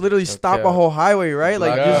motherfuckers literally stop a whole highway, right?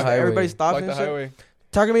 Like, just everybody stops and shit. Highway.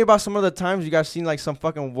 Talk to me about some of the times you guys seen like some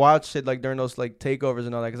fucking wild shit like during those like takeovers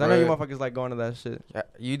and all that. Because I know you motherfuckers like going to that shit.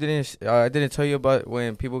 You didn't. I didn't tell you about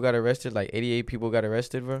when people got arrested. Like 88 people got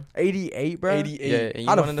arrested, bro. 88, bro. 88. Yeah,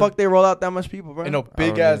 how the fuck they roll out that much people, bro? In a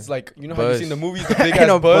big ass like you know how you seen the movies, the big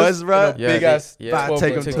ass buzz, bro. Big ass. Yeah,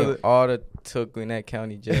 take them to all the Gwinnett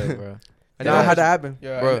County jail, bro. And that had to happen.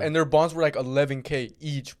 Yeah, bro. And their bonds were like 11K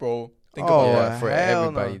each, bro. Think about that for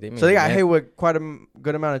everybody. No. So they got hit with quite a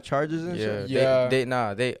good amount of charges and shit. Yeah.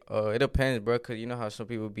 It depends, bro. Cause you know how some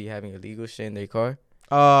people be having illegal shit in their car.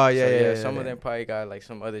 Oh yeah. Some of them probably got like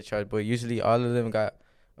some other charge, but usually all of them got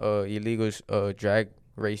illegal drag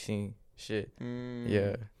racing shit.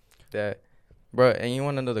 Yeah, that, bro. And you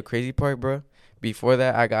wanna know the crazy part, bro? Before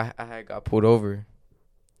that, I had got pulled over.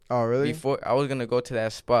 Oh really? Before I was gonna go to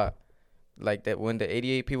that spot. Like that when the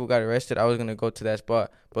 88 people got arrested, I was gonna go to that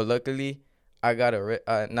spot, but luckily I got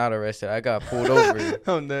not arrested. I got pulled over.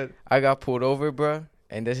 I'm dead. I got pulled over, bro,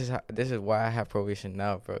 and this is why I have probation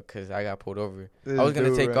now, bro, cause I got pulled over. I was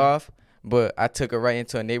gonna take off, but I took it right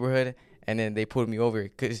into a neighborhood, and then they pulled me over,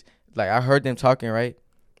 cause like I heard them talking, right?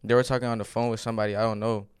 They were talking on the phone with somebody I don't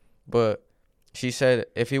know, but she said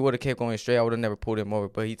if he would have kept going straight, I would have never pulled him over.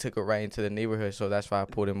 But he took it right into the neighborhood, so that's why I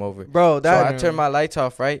pulled him over. Bro, so I turned my lights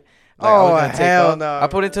off, right? Like, hell no! I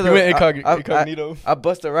put it to the incognito. I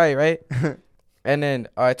busted right, and then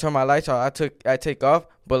I turned my lights off. I take off,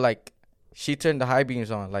 but like she turned the high beams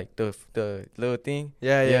on, like the little thing.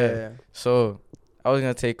 Yeah. So I was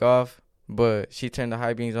gonna take off, but she turned the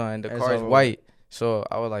high beams on, and the car is white. So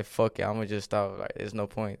I was like, fuck it, I'm gonna just stop. Like, there's no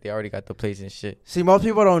point. They already got the plates and shit. See, most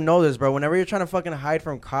people don't know this, bro. Whenever you're trying to fucking hide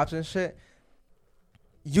from cops and shit,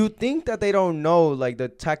 you think that they don't know, like, the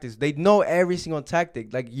tactics. They know every single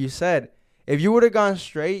tactic. Like you said, if you would have gone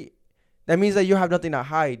straight, that means that you have nothing to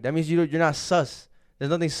hide. That means you're not sus.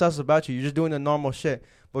 There's nothing sus about you. You're just doing the normal shit.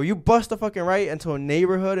 But you bust the fucking right into a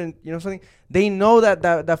neighborhood and, you know something, they know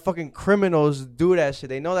that fucking criminals do that shit.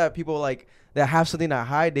 They know that people, like, that have something to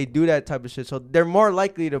hide, they do that type of shit. So they're more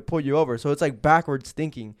likely to pull you over. So it's like backwards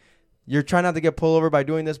thinking. You're trying not to get pulled over by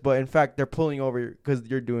doing this, but in fact, they're pulling over because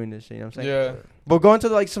you're doing this shit. You know what I'm saying? Yeah. But go into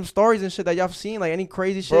like some stories and shit that y'all have seen, like any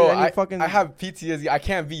crazy shit. Bro, I have PTSD. I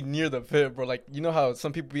can't be near the pit, bro. Like, you know how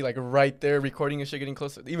some people be like right there recording and shit, getting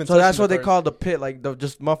closer. Even so that's what they call the pit, like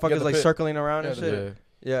just motherfuckers like circling around and shit.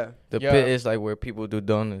 Yeah. The pit is like where people do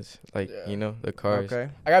donuts, like you know, the cars.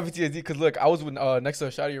 Okay. I got PTSD because look, I was with next to a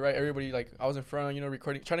shawty, right? Everybody like I was in front, you know,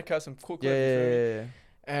 recording, trying to catch some cool clips. Yeah.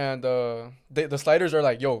 And the sliders are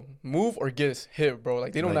like, yo, move or get hit, bro.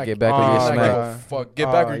 Like they don't like, not get back or get smacked. Fuck,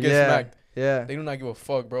 get back or get smacked. Yeah. They do not give a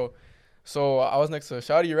fuck, bro. So I was next to a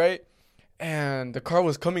shawty, right? And the car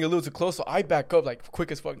was coming a little too close, so I back up like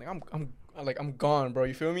quick as fuck. Like I'm gone, bro.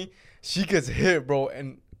 You feel me? She gets hit, bro,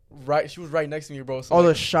 and she was right next to me, bro. So like,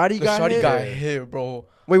 the shawty got hit, bro.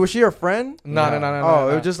 Wait, was she your friend? No. Oh,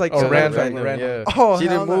 it was just like random. Yeah. Oh, she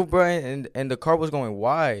didn't move, bro, and the car was going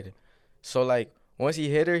wide. So like once he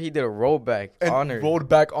hit her, he did a rollback on her. Rolled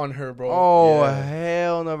back on her, bro. Oh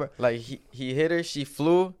hell no, bro. Like he hit her, she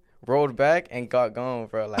flew, rolled back, and got gone,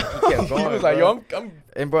 bro. Like he kept going. He was like, yo, I'm.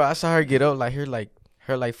 And bro, I saw her get up, like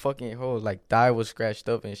her fucking whole like thigh was scratched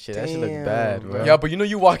up and shit. That shit looked bad, bro. Yeah, but you know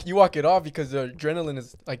you walk it off because the adrenaline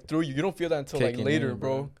is like through you. You don't feel that until kicking like later, in,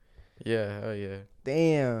 bro. Yeah, hell yeah.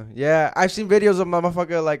 Damn. Yeah, I've seen videos of my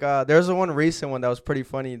motherfucker like there's the one recent one that was pretty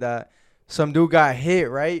funny that some dude got hit,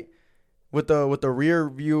 right? With the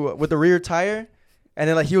rear tire. And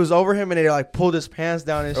then like he was over him and they like pulled his pants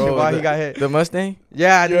down and shit while he got hit. The Mustang?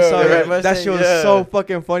 Yeah, I think so. Mustang, that shit was so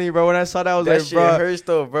fucking funny, bro. When I saw that, I was that like, shit bro. hurts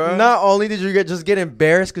though, bro. Not only did you get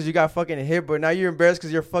embarrassed because you got fucking hit, but now you're embarrassed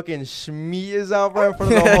because your fucking schmeat is out, bro, in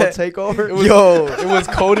front of the whole takeover. It was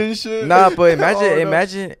cold and shit. Nah, but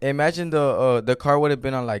imagine the car would have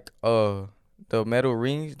been on like the metal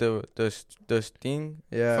rings, the sting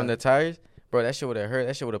from the tires, bro. That shit would have hurt.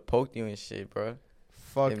 That shit would have poked you and shit, bro.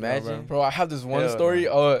 Fuck, imagine, bro. I have this one story.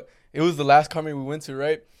 It was the last car meet we went to,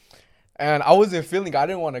 right? And I wasn't feeling. I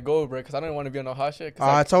didn't want to go, bro, because I didn't want to be on no hot shit.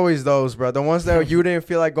 It's always those, bro. The ones that you didn't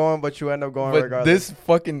feel like going, but you end up going but regardless. this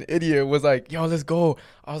fucking idiot was like, "Yo, let's go."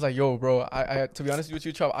 I was like, "Yo, bro, I to be honest with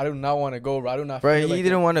you, Chop, I do not want to go, bro. I do not." Bro, feel he like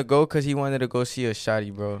didn't want to go because he wanted to go see a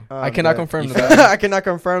shotty, bro. I cannot Yeah. confirm You that. I cannot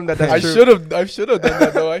confirm that. That's I true. should have done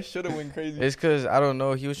that though. I should have went crazy. It's because, I don't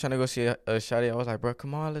know, he was trying to go see a shotty. I was like, bro,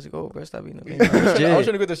 come on, let's go, bro. Stop being a I was trying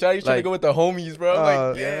to go with the shot. He's trying to Like- go with the homies, bro.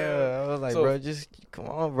 I'm like, Yeah, I was like, So- bro, just come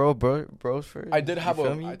on, bros first. I did have You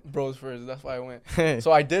feel me? bros first. That's why I went.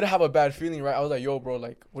 So I did have a bad feeling, right? I was like, yo, bro,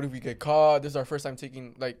 like, what if we get caught? This is our first time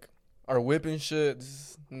taking, like, our whip and shit. This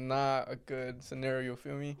is not a good scenario,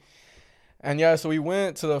 feel me? And yeah, so we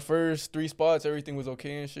went to the first 3 spots. Everything was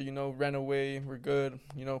okay and shit, ran away. We're good,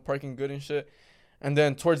 parking good and shit. And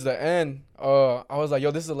then towards the end, I was like,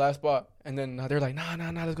 yo, this is the last spot. And then they're like, nah,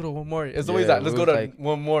 let's go to one more. It's always Yeah, that. Let's it go was to like-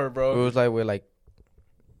 one more, It bro. was like with like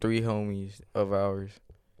 3 homies of ours.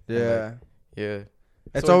 Yeah. Yeah.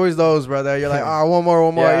 It's So- always those, brother. You're like, one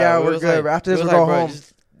more. Yeah, it we're was good. like- After it this, was we'll like, go bro, home.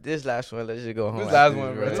 this last one, let's just go home. This after last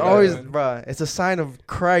one, bro. It's Yeah. always, bruh. It's a sign of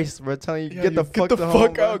Christ, bro. Telling you, Yeah, get the you fuck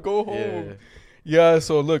home, bro. out, go home. Yeah. Yeah,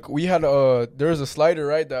 so look, we had there was a slider,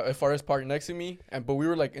 right, that FRS parked next to me, but we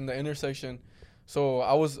were like in the intersection. So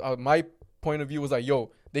I was my point of view was like, yo,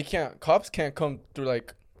 cops can't come through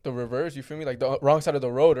like the reverse, you feel me? Like the wrong side of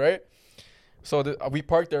the road, right? So we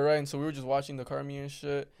parked there, right? And so we were just watching the car, me and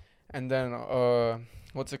shit. And then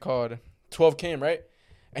what's it called? 12 came, right?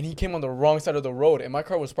 And he came on the wrong side of the road, and my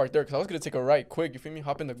car was parked there because I was gonna take a right quick, you feel me?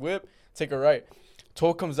 Hop in the whip, take a right.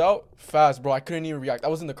 12 comes out fast, bro. I couldn't even react. I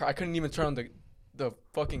was in the car. I couldn't even turn on the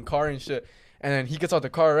fucking car and shit. And then he gets out the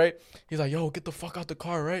car, right? He's like, yo, get the fuck out the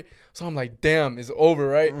car, right? So I'm like, damn, it's over,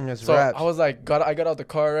 right? It's So wraps. I was like, I got out the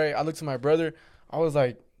car, right? I looked to my brother. I was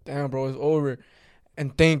like, damn, bro, it's over.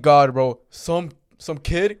 And thank God, bro. Some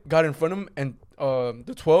kid got in front of him, and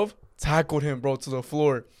the 12 tackled him, bro, to the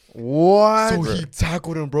floor. What? So he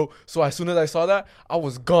tackled him, bro. So as soon as I saw that, I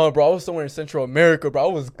was gone, bro. I was somewhere in Central America, bro.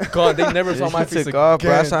 I was gone. They never saw my He face took again. off,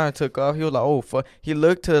 bro. I saw him took off. He was like, oh, fuck. He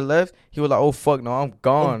looked to the left. He was like, oh, fuck, no, I'm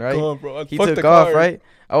gone, right? Gone, bro. He Fuck took the off, car. right?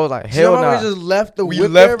 I was like, See how hell long nah. we just left the We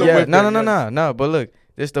whip left there, the bro? Yeah, whip no, there, yes. but look,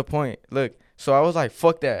 this is the point. Look, so I was like,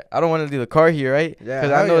 fuck that. I don't want to leave the car here, right? Yeah,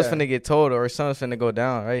 Because I hell know it's yeah. finna get towed or something's finna go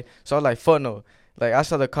down, right? So I was like, fuck no. Like, I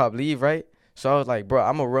saw the cop leave, right? So I was like, bro,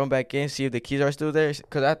 I'm gonna run back in, see if the keys are still there.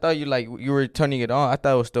 Because I thought you were turning it on. I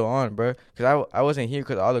thought it was still on, bro. Because I wasn't here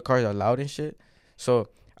because all the cars are loud and shit. So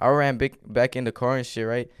I ran back in the car and shit,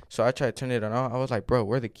 right? So I tried turning it on. I was like, bro,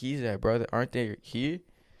 where the keys at, bro? Aren't they here?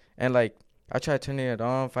 And like, I tried turning it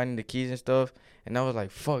on, finding the keys and stuff. And I was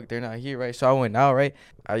like, fuck, they're not here, right? So I went out, right?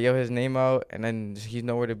 I yelled his name out, and then he's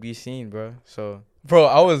nowhere to be seen, bro. So Bro,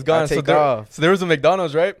 I was gone. take off. So there was a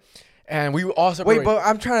McDonald's, right? And we all separated. Wait, but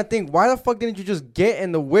I'm trying to think. Why the fuck didn't you just get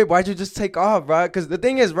in the whip? Why'd you just take off, bro? Because the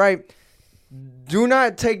thing is, right? Do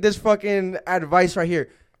not take this fucking advice right here.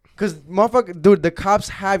 Because, motherfucker, dude, the cops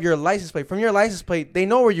have your license plate. From your license plate, they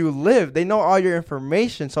know where you live. They know all your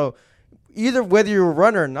information. So, either whether you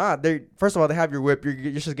run or not, they first of all, they have your whip.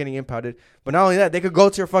 You're just getting impounded. But not only that, they could go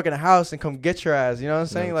to your fucking house and come get your ass. You know what I'm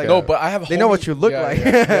saying? No Like, No, but I have. They know homies- what you look Yeah, like.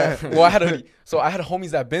 yeah, yeah. Well, I had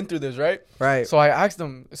homies that been through this, right? right. So I asked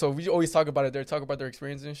them. So we always talk about it. They talk about their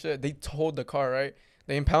experience and shit. They towed the car, right?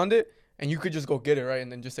 They impound it, and you could just go get it, right,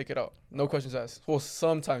 and then just take it out, no questions asked. Well,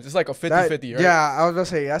 sometimes it's like a 50-50, right? Yeah, I was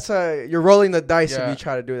gonna say you're rolling the dice Yeah. if you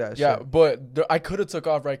try to do that. Yeah, shit. but I could have took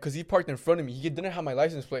off, right? Because he parked in front of me. He didn't have my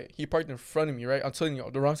license plate. He parked in front of me, right? I'm telling you,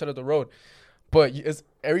 the wrong side of the road. But it's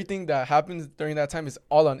everything that happens during that time is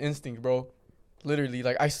all on instinct, bro. Literally,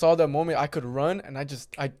 like I saw that moment, I could run, and I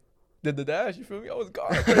did the dash. You feel me? I was gone.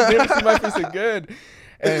 I could never see my face again.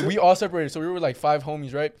 And we all separated, so we were like 5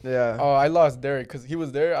 homies, right? Yeah. Oh, I lost Derek because he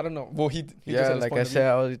was there. I don't know. Well, he just yeah, had his like point I of view. said,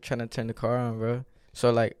 I was trying to turn the car on, bro.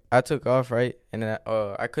 So like I took off, right, and then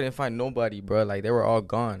I couldn't find nobody, bro. Like they were all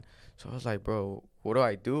gone. So I was like, bro, what do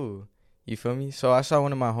I do? You feel me? So I saw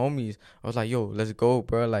one of my homies. I was like, yo, let's go,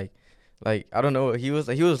 bro. Like I don't know. He was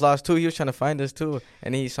lost too. He was trying to find us too.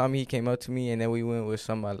 And then he saw me. He came up to me, and then we went with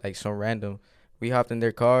some random. We hopped in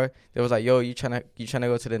their car. They was like, yo, you trying to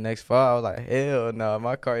go to the next spot? I was like, hell no,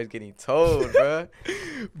 my car is getting towed, bro.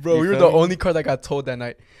 Bro, You we were feel the me? only car that got towed that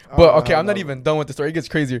night. But okay, I'm not no. even done with the story. It gets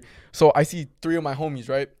crazier. So I see 3 of my homies,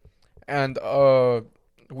 right? And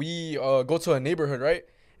we go to a neighborhood, right?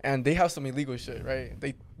 And they have some illegal shit, right?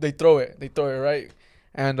 They throw it, right?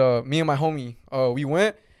 And me and my homie, we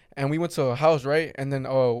went to a house, right? And then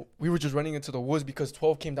we were just running into the woods because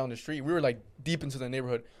 12 came down the street. We were like deep into the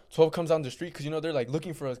neighborhood. 12 comes down the street because they're like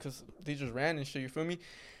looking for us because they just ran and shit. You feel me?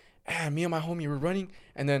 And me and my homie were running,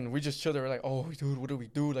 and then we just chilled there. We're like, oh, dude, what do we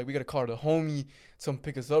do? Like, we gotta call the homie, come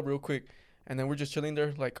pick us up real quick. And then we're just chilling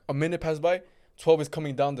there. Like, a minute passed by. 12 is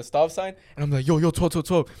coming down the stop sign, and I'm like, yo, 12, 12,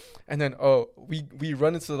 12. And then we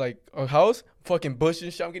run into like a house, fucking bush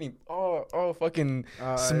and shit. I'm getting fucking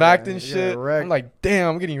smacked and shit. I'm like, damn,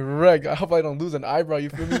 I'm getting wrecked. I hope I don't lose an eyebrow, you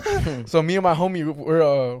feel me? So me and my homie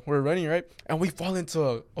we're running, right? And we fall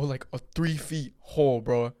into like a 3 feet hole,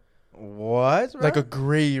 bro. What, bro? Like a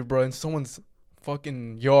grave, bro, in someone's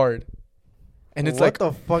fucking yard. And it's what like,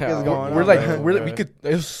 the fuck is going we're on? like, bro? we could.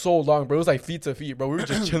 It was so long, bro. It was like feet to feet, bro. We were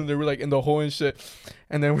just chilling there. We're like in the hole and shit.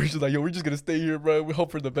 And then we're just like, yo, we're just gonna stay here, bro. We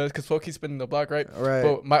hope for the best, cause fuck, he's spinning the block, right? Right.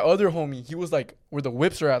 But my other homie, he was like where the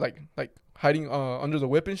whips are at, like hiding under the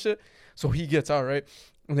whip and shit. So he gets out, right?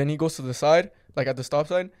 And then he goes to the side, like at the stop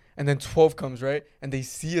sign. And then 12 comes, right? And they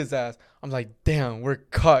see his ass. I'm like, damn, we're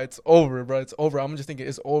cut. It's over, bro. It's over. I'm just thinking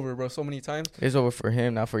it's over, bro. So many times. It's over for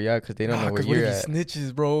him, not for y'all, because they don't know where Cause what you're if at. he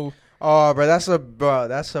snitches, bro? Oh, bro, that's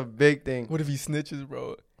a big thing. What if he snitches,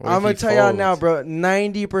 bro? I'm gonna tell y'all now, bro.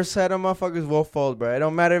 90% of motherfuckers will fold, bro. It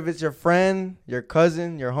don't matter if it's your friend, your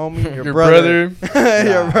cousin, your homie, your brother.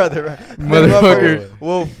 Your brother, bro. Motherfucker.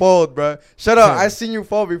 Will fold, bro. Shut up. I seen you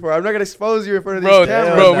fold before. I'm not gonna expose you in front of Bro, these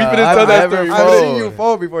cameras. bro, we finna tell that story. I've seen you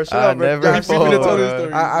fold before. Shut up, bro. never I've seen you fold, fold. bro.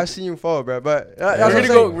 story. I've seen you fold, bro. But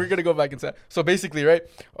We're gonna go back inside. So basically, right?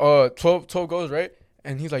 12 goes, right?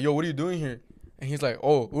 And he's like, yo, what are you doing here? And he's like,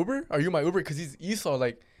 oh, Uber? Are you my Uber? Because he's Esau,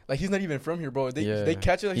 like he's not even from here, bro. They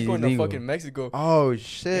catch it like he's going illegal. to fucking Mexico. Oh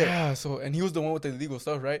shit. Yeah. So and he was the one with the illegal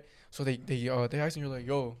stuff, right? So they asked him, you're like,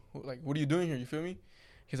 yo, like, what are you doing here? You feel me?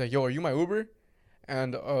 He's like, yo, are you my Uber?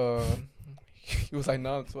 And he was like,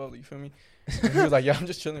 no, it's well, you feel me? And he was like, yeah, I'm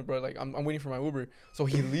just chilling, bro. Like I'm waiting for my Uber. So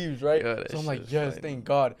he leaves, right? So I'm like, yes, thank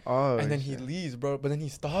God. Oh. And then he leaves, bro. But then he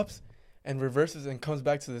stops and reverses and comes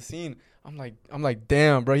back to the scene. I'm like,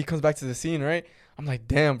 damn, bro. He comes back to the scene, right? I'm like,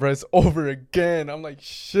 damn, bro, it's over again. I'm like,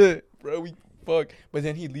 shit, bro, we fuck. But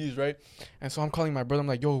then he leaves, right? And so I'm calling my brother. I'm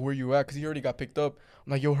like, yo, where you at? Because he already got picked up.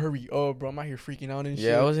 I'm like, yo, hurry up, bro. I'm out here freaking out and shit.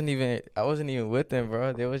 Yeah, I wasn't even with them,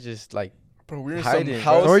 bro. They was just like, bro, we were in hiding, some bro.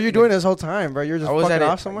 house. What were you doing this whole time, bro? You're just fucking at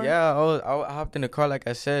off somewhere? Yeah, I hopped in the car like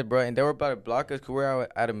I said, bro, and they were about to block us because we were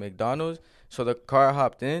at a McDonald's. So the car I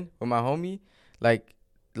hopped in with my homie, like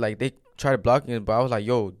they tried blocking it, but I was like,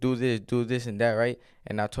 yo, do this and that, right?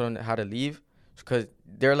 And I told them how to leave because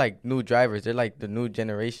they're like new drivers. They're like the new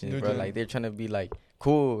generation, bro. Like they're trying to be like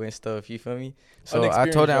cool and stuff. You feel me? So I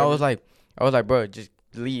told him, I was like, bro, just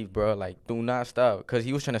leave, bro. Like, do not stop. Because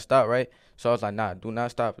he was trying to stop, right? So I was like, nah, do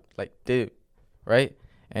not stop. Like, dip, right?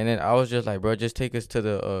 And then I was just like, bro, just take us to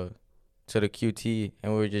the QT,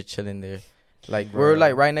 and we were just chilling there. Like, we're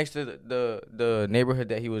like right next to the neighborhood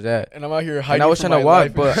that he was at. And I'm out here hiding. And I was trying to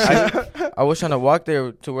walk, but I I was trying to walk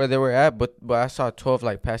there to where they were at, but I saw 12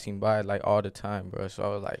 like passing by like all the time, bro. So I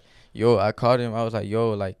was like, yo, I called him. I was like,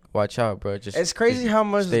 yo, like, watch out, bro. It's crazy how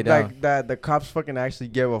much stay like down. that the cops fucking actually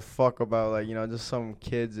give a fuck about, like, you know, just some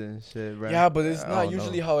kids and shit, bro. Yeah, but it's I not don't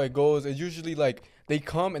usually know. how it goes. It's usually like they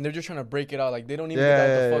come and they're just trying to break it out. Like they don't even Yeah, get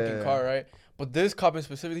out the yeah, fucking yeah. car, right? But this cop in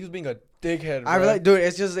specific, he was being a dickhead, bro. I like, dude,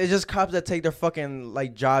 it's just cops that take their fucking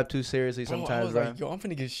like job too seriously Bro, I sometimes, was bro. like, yo, I'm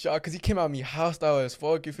finna get shot because he came at me hostile as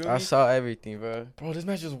fuck. You feel I me? saw everything, bro. Bro, this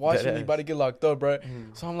man's just watching me, Deadass. about to get locked up, bro.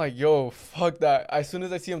 So I'm like, yo, fuck that. As soon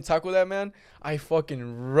as I see him tackle that man, I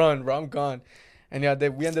fucking run, bro. I'm gone. And yeah,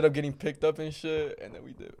 we ended up getting picked up and shit, and then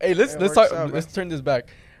we did. Hey, let's works talk. out, bro. Let's turn this back.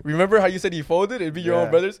 Remember how you said he folded? It'd be your Yeah.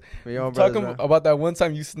 own brothers. We own Talk brothers, bro. about that one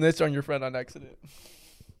time you snitched on your friend on accident.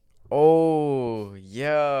 Oh,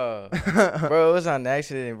 yeah. Bro, it was on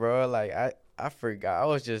accident, bro. Like, I forgot. I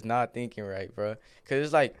was just not thinking right, bro. Because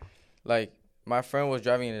it's like, my friend was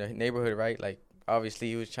driving in the neighborhood, right? Like, obviously,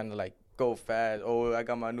 he was trying to, like, go fast. Oh, I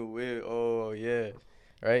got my new whip. Oh, yeah.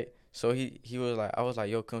 Right? So he was like, I was like,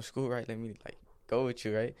 yo, come school, right? Let me, like, go with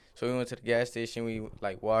you, right? So we went to the gas station. We,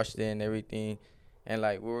 like, washed it and everything. And,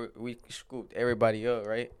 like, we scooped everybody up,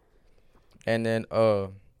 right? And then we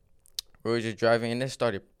were just driving, and it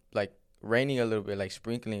started, like, raining a little bit, like,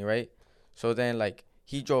 sprinkling, right? So then, like,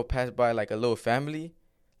 he drove past by, like, a little family,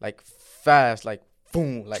 like, fast, like,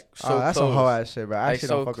 boom, like, so that's close. some whole ass shit, bro. I Like, actually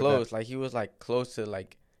so don't fuck close. Like, he was, like, close to,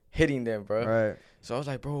 like, hitting them, bro. with that. Right. So I was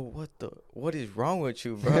like, bro, what is wrong with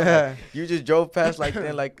you, bro? Yeah. Like, you just drove past like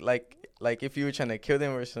then, like if you were trying to kill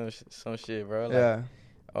them or some shit, bro. Like,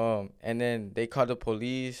 Yeah. and then they called the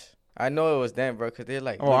police. I know it was them, bro, cause they're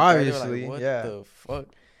like, Oh, looked at it, they were obviously, like, what yeah. the fuck?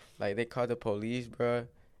 Like, they called the police, bro,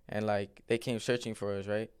 and like they came searching for us,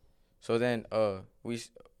 right? So then we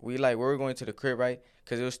were going to the crib, right?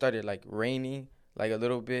 Cause it started like raining like a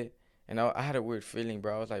little bit, and I had a weird feeling,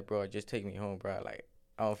 bro. I was like, bro, just take me home, bro. Like,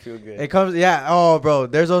 I don't feel good. It comes, yeah. Oh, bro,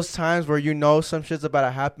 there's those times where you know some shit's about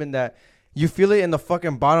to happen that you feel it in the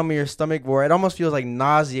fucking bottom of your stomach, where it almost feels like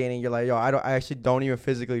nauseating. You're like, yo, I actually don't even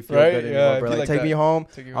physically feel Right? good Yeah, anymore, I bro. feel Like, like take me that. home.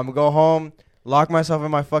 Take you I'm gonna go home, lock myself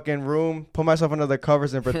in my fucking room, put myself under the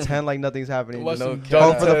covers, and pretend like nothing's happening. Watch Just No some cap. drug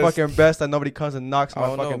hope for the test. fucking best that nobody comes and knocks on I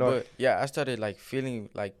my don't fucking know, door. but yeah, I started like feeling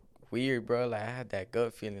like weird, bro. Like I had that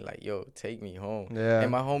gut feeling, like yo, take me home. Yeah.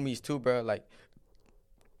 And my homies too, bro. Like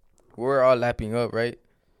we're all lapping up, right?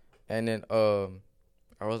 And then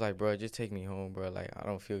I was like, bro, just take me home, bro. Like I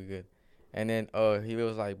don't feel good. And then he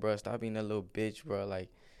was like, bro, stop being a little bitch, bro. Like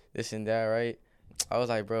this and that, right? I was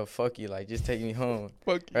like, bro, fuck you. Like just take me home,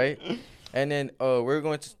 Fuck you. right? And then we're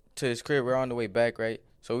going to his crib. We're on the way back, right?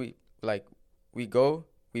 So we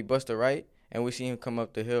bust a right, and we see him come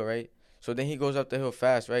up the hill, right? So then he goes up the hill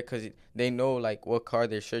fast, right? Because they know, like, what car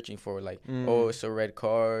they're searching for. Like, oh, it's a red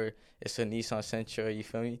car. It's a Nissan Sentra, you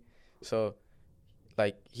feel me? So,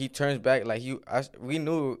 like, he turns back. Like, we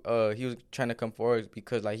knew he was trying to come forward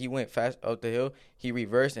because, like, he went fast up the hill. He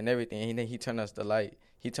reversed and everything. And then he turned us the light.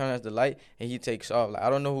 And he takes off. Like, I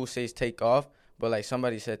don't know who says take off, but, like,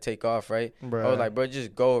 somebody said take off, right? I was like, bro,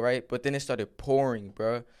 just go, right? But then it started pouring,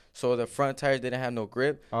 bro. So the front tires didn't have no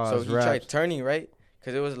grip. Oh, So it's he tried wrapped. turning, right?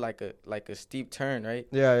 Because it was like a steep turn, right?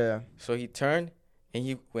 Yeah. So he turned and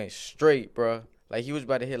he went straight, bro. Like he was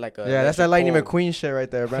about to hit like a Yeah, that's that Lightning electric pole. McQueen shit right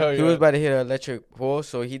there, bro. Hell He was about to hit an electric pole,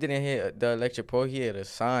 so he didn't hit the electric pole. He hit a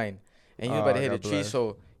sign, and he was about to hit God a tree. bless.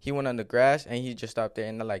 So he went on the grass and he just stopped there.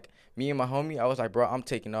 And like me and my homie, I was like, bro, I'm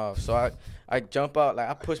taking off. So I jump out, like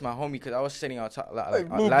I pushed my homie because I was sitting on top, like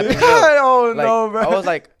move lapping it. him up. Oh Like, no, bro. I was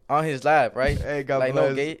like on his lap, right? Hey, God Like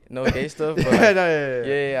bless. no gay stuff. But Yeah, like, no,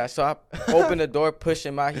 yeah. yeah. So I opened the door, pushed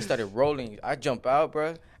him out. He started rolling. I jump out,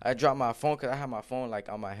 bro. I dropped my phone because I had my phone like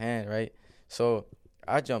on my hand, right? So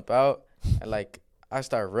I jump out and like I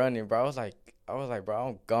start running, bro. I was like, bro,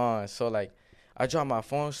 I'm gone. So like I dropped my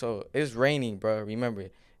phone. So it's raining, bro. Remember,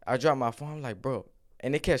 I dropped my phone. I'm like, bro,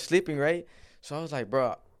 and it kept slipping, right? So I was like,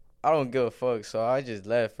 bro, I don't give a fuck. So I just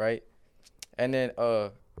left, right? And then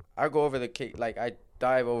I go over the gate, like I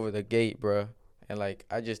dive over the gate, bro. And like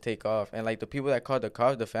I just take off, and like the people that called the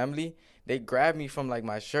cops, the family, they grabbed me from like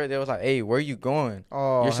my shirt. They was like, "Hey, where you going?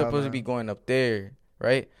 Oh, You're hell supposed no. to be going up there,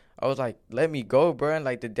 right?" I was like, "Let me go, bro." And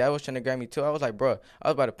like the dad was trying to grab me too. I was like, "Bro," I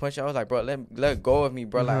was about to punch him. I was like, "Bro, let go of me,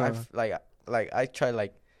 bro." Like I tried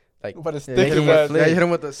like About to Yeah, stick you hit hit him him with that. flip. you hit him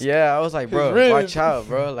with the yeah. I was like, His "Bro, ribs. watch out,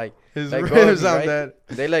 bro." Like his let go of ribs me, on right? that.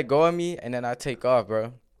 they let go of me, and then I take off,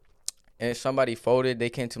 bro. And somebody folded. They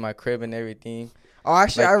came to my crib and everything. Oh,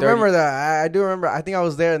 actually, Like I remember 30 that. I do remember. I think I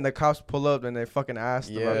was there, and the cops pull up, and they fucking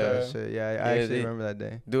asked about Yeah. that shit. Yeah, I Yeah, actually they- remember that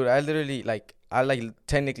day. Dude, I literally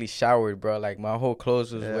technically showered, bro. Like my whole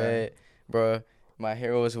clothes was Yeah. wet, bro. My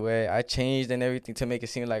hair was wet. I changed and everything to make it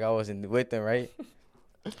seem like I was with them, right?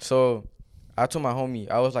 So I told my homie,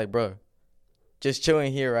 I was like, bro, just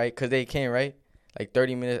chilling here, right? Cause they came, right? Like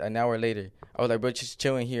 30 minutes, an hour later. I was like, bro, just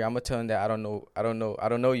chilling here. I'm gonna tell him that I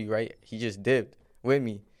don't know you, right? He just dipped with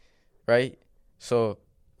me, right? So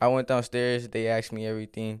I went downstairs. They asked me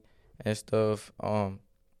everything and stuff.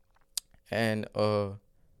 And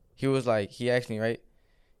he asked me, right?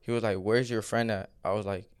 He was like, "Where's your friend at?" I was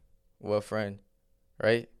like, "What friend?"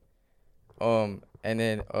 Right? And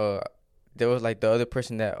then there was like the other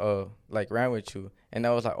person that like ran with you, and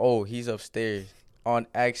I was like, "Oh, he's upstairs on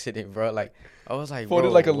accident, bro." Like I was like, Folded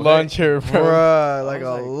bro, like a what? lawn chair, bro. Bruh, like was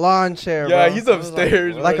a like- lawn chair, Yeah, bro. he's I was like,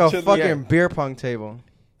 upstairs, what? like bro, a chilling. fucking beer pong table.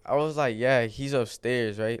 I was like, "Yeah, he's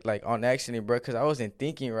upstairs, right?" Like on accident, bro, because I wasn't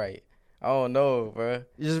thinking right. I don't know, bro.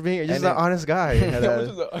 You're just And an then- honest guy. That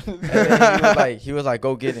was just And then he was like,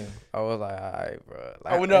 "Go get him." I was like, "All right, bro."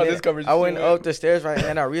 Like, I wonder how and this then conversation I went went. up the stairs, right, and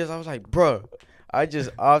then I realized I was like, "Bro, I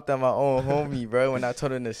just offed on my own homie, bro." When I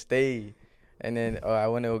told him to stay, and then I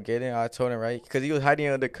went to go get him. I told him, right, because he was hiding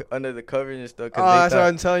under the covers and stuff. Oh, that's what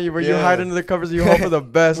I'm telling you, bro. You Yeah. hide under the covers. You hope for the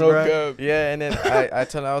best, No bro. cap. Yeah, and then I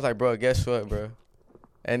told him, I was like, "Bro, guess what, bro?"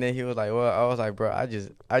 And then he was like, "Well," I was like, "Bro, I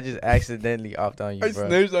just accidentally offed on you, I bro."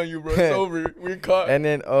 snitched on you, bro. It's over. We're caught. And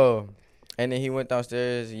then he went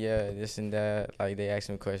downstairs. Yeah, this and that. Like they asked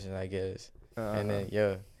him questions, I guess. And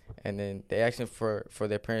then they asked him for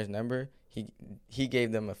their parents' number. He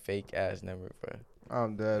gave them a fake ass number, bro.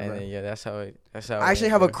 I'm dead, And bro. then that's how. I actually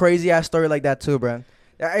have a crazy ass story like that too, bro.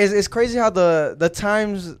 Yeah, it's crazy how the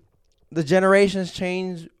times, the generations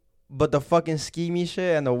change, but the fucking schemey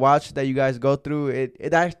shit and the wild shit that you guys go through,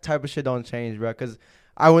 it that type of shit don't change, bro. Cause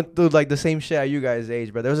I went through like the same shit at you guys'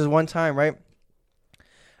 age, bro. There was this one time, right?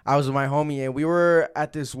 I was with my homie and we were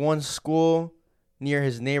at this one school near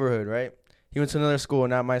his neighborhood, right? He went to another school,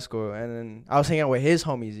 not my school. And then I was hanging out with his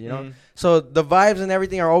homies, you know? Mhm. So the vibes and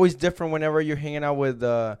everything are always different whenever you're hanging out with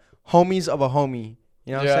homies of a homie.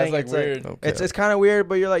 You know what I'm saying? It's like weird. Okay. It's kind of weird,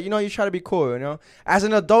 but you're like, you know, you try to be cool, you know? As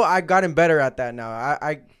an adult, I've gotten better at that now.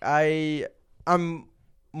 I'm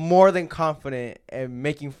more than confident in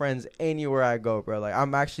making friends anywhere I go, bro. Like,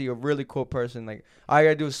 I'm actually a really cool person. Like, all I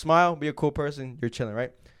gotta do is smile, be a cool person, you're chilling,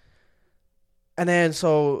 right? And then,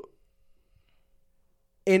 so,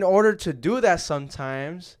 in order to do that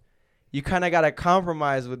sometimes, you kind of gotta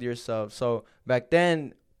compromise with yourself. So, back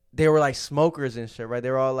then, they were, like, smokers and shit, right?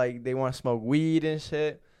 They were all, like, they want to smoke weed and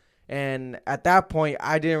shit. And at that point,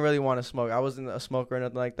 I didn't really want to smoke. I wasn't a smoker or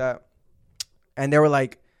nothing like that. And they were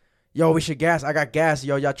like, yo, we should gas. I got gas.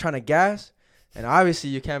 Yo, y'all trying to gas? And obviously,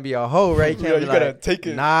 you can't be a hoe, right? You can't be you gotta like, take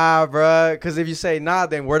it. nah, bruh. Because if you say nah,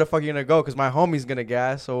 then where the fuck you going to go? Because my homie's going to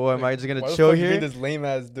gas. So what, am I just going Why to the chill fuck you here? be this lame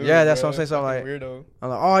ass dude. Yeah, that's bro? what I'm saying. So I'm Fucking like, weirdo. I'm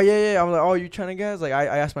like, oh, yeah. I'm like, oh, you trying to gas? Like, I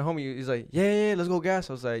asked my homie. He's like, yeah, let's go gas.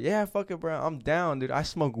 I was like, yeah, fuck it, bro. I'm down, dude. I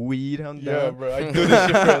smoke weed. I'm Yeah, down. bro. I do this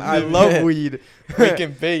shit for a I living. love weed. We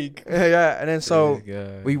can bake. Yeah, and then so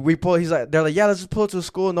This guy. we pull. He's like, they're like, yeah, let's just pull it to the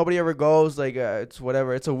school. Nobody ever goes. Like, it's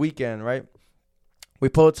whatever. It's a weekend, right? We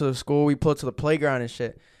pull it to the school. We pull it to the playground and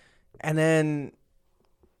shit. And then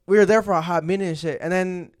we were there for a hot minute and shit. And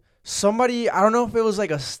then somebody, I don't know if it was like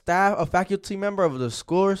a faculty member of the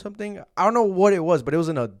school or something. I don't know what it was, but it was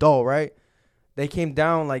an adult, right? They came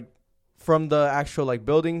down like from the actual like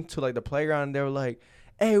building to like the playground. And they were like,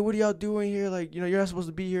 hey, what are y'all doing here? Like, you know, you're not supposed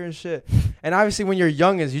to be here and shit. And obviously when you're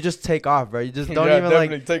youngins, you just take off, bro. You just don't even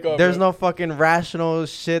like, take off, there's bro. no fucking rational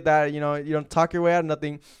shit that, you know, you don't talk your way out of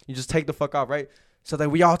nothing. You just take the fuck off, right? So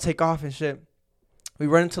like we all take off and shit. We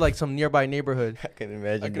run into like some nearby neighborhood. I can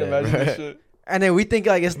imagine. I can that, imagine bro. this shit. And then we think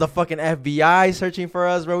like it's the fucking FBI searching for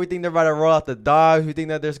us, bro. We think they're about to roll out the dogs. We think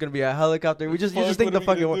that there's gonna be a helicopter. You just think the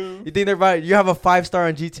fucking you think they're about, you have a 5-star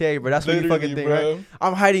on GTA, bro. That's what you fucking think, bro. right?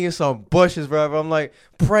 I'm hiding in some bushes, bro. I'm like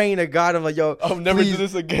praying to God. I'm like, yo, I'll never please, do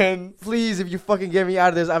this again. please, if you fucking get me out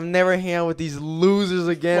of this, I'm never hanging out with these losers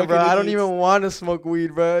again, bro. Fucking I don't idiots. even want to smoke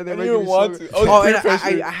weed, bro. I don't even want to. Oh, and peer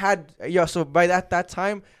pressure. I had, yo, so by that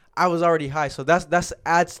time, I was already high, so that's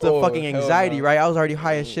adds to Oh, fucking hell anxiety, no. right? I was already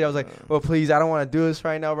high as shit. I was like, well, please, I don't want to do this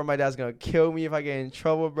right now, bro. My dad's gonna kill me if I get in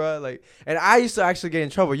trouble, bro. Like, and I used to actually get in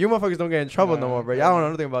trouble. You motherfuckers don't get in trouble no Nah, more, bro. Y'all don't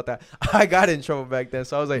know nothing about that. I got in trouble back then,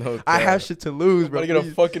 so I was like, I have shit to lose, bro. About to get a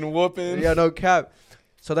Please. fucking whooping. Yeah, no cap.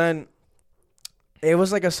 So then, it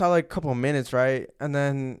was like a solid couple minutes, right? And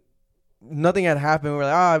then nothing had happened. We were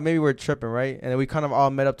like, maybe we're tripping, right? And then we kind of all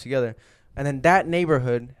met up together. And then that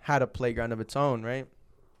neighborhood had a playground of its own, right?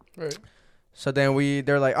 Right. So then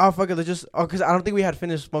they're like, oh, fuck it, let's just, because I don't think we had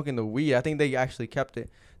finished smoking the weed. I think they actually kept it.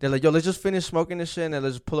 They're like, yo, let's just finish smoking this shit and then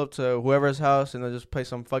let's just pull up to whoever's house and let's just play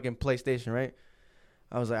some fucking PlayStation, right?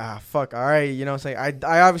 I was like, fuck, all right, you know what I'm saying?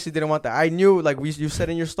 I obviously didn't want that. I knew, like you said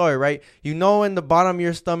in your story, right? You know in the bottom of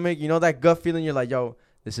your stomach, you know that gut feeling, you're like, yo,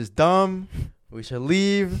 this is dumb. We should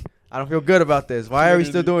leave. I don't feel good about this. Why are we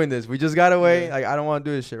still doing this? We just got away. Yeah. Like, I don't want to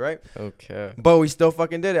do this shit, right? Okay. But we still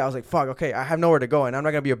fucking did it. I was like, fuck, okay, I have nowhere to go. And I'm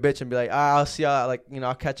not going to be a bitch and be like, I'll see y'all, like, you know,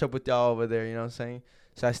 I'll catch up with y'all over there. You know what I'm saying?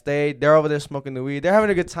 So I stayed. They're over there smoking the weed. They're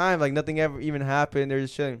having a good time. Like, nothing ever even happened. They're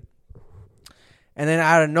just chilling. And then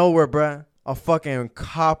out of nowhere, bruh, a fucking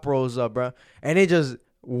cop rolls up, bruh. And they just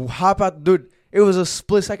hop out. Dude, it was a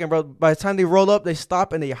split second, bro. By the time they roll up, they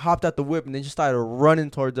stop and they hopped out the whip and they just started running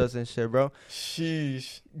towards us and shit, bro.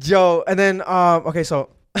 Sheesh. Yo, and then okay, so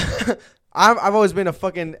I've always been a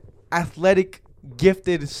fucking athletic,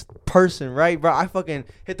 gifted person, right, bro? I fucking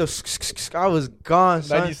hit the I was gone,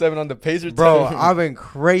 son. 97 on the Pacer Bro, time. I've been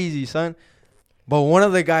crazy, son. But one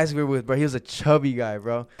of the guys we were with, bro, he was a chubby guy,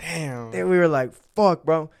 bro. Damn. Then we were like, fuck,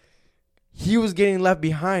 bro. He was getting left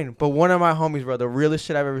behind. But one of my homies, bro, the realest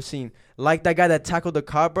shit I've ever seen. Like that guy that tackled the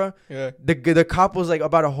cop, bro. Yeah. The cop was like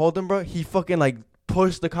about to hold him, bro. He fucking like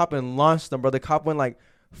pushed the cop and launched him, bro. The cop went like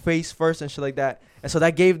face first and shit like that. And so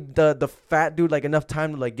that gave the fat dude like enough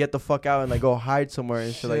time to like get the fuck out and like go hide somewhere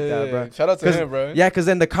and shit like that, bro. Shout out to 'Cause- him, bro. Yeah, because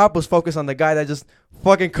then the cop was focused on the guy that just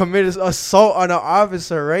fucking committed assault on an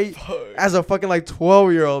officer, right? Fuck. As a fucking like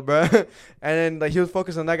 12-year-old, bro. And then like he was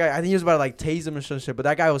focused on that guy. I think he was about to like tase him and shit. But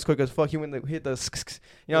that guy was quick as fuck. He went like, hit the,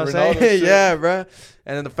 you know what I'm Ronaldo saying? shit. Yeah, bro.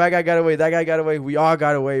 And then the fat guy got away. That guy got away. We all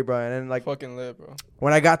got away, bro. And then like Fucking lit, bro.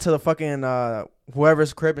 when I got to the fucking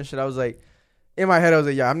whoever's crib and shit, I was like, in my head, I was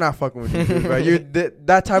like, yeah, I'm not fucking with you, dude, bro.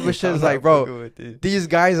 That type of shit is like, bro, these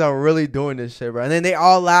guys are really doing this shit, bro. And then they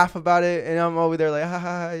all laugh about it, and I'm over there like, ha ha,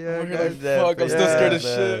 ha, yeah. I'm over here guys. like, fuck, I'm still scared as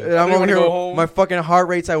Yeah, shit. And I'm I over don't here, wanna go home. my fucking heart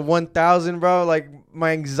rate's at 1,000, bro. Like,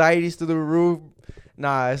 my anxiety's through the roof.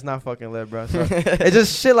 Nah, it's not fucking lit, bro. So, it's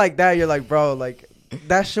just shit like that. You're like, bro, like,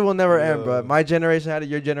 that shit will never end, bro. Yo. My generation had it,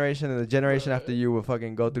 your generation, and the generation Bruh. after you will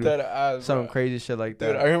fucking go through That ass, some bro. crazy shit like Dude,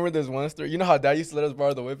 I that. remember this one story. You know how Dad used to let us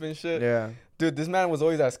borrow the whip and shit? Yeah. Dude, this man was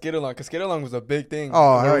always at Skate Along, because Skate Along was a big thing.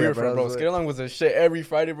 Oh, where hell we yeah, were bro, from, that bro. was Skate lit. Along was a shit every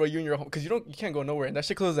Friday, bro. You and your home, because you can't go nowhere. And that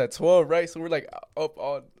shit closes at 12, right? So we're like up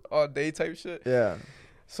all day type shit. Yeah.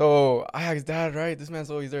 So I asked Dad, right? This man's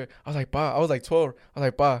always there. I was like, "Pa," I was like 12. I was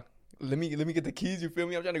like, "Pa, let me get the keys, you feel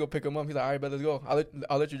me? I'm trying to go pick him up." He's like, "All right, bet, let's go.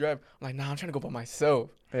 I'll let you drive." I'm like, "Nah, I'm trying to go by myself.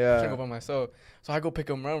 I'm trying to go Yeah. by myself." So I go pick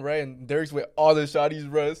him up, right? And Derek's with all the shotties,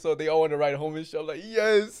 bro. So they all want to ride home and shit. I'm like,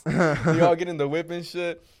 yes. They all get in the whip and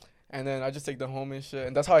shit. And then I just take them home and shit.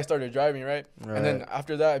 And that's how I started driving, right? And then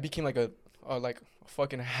after that, it became like a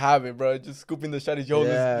fucking habit, bro. Just scooping the shotties. Yo,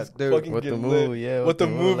 Yeah, let's dude. fucking What get the lit. move? Yeah. What the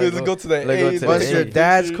move is, let's go to the let's go A. to the Once A. your take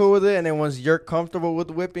dad's pictures. cool with it, and then once you're comfortable with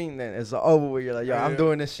whipping, then it's over with. You're like, yo, I'm Yeah.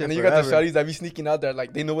 doing this shit. And then you forever. got the shotties that be sneaking out there,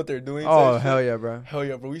 like they know what they're doing. Oh, type hell shit. yeah, bro. Hell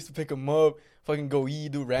yeah, bro. We used to pick them up, fucking go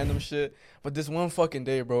eat, do random shit. But this one fucking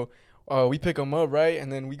day, bro, we pick them up, right? And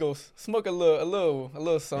then we go smoke a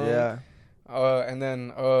little something. Yeah. And then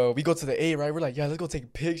we go to the A, right? We're like, yeah, let's go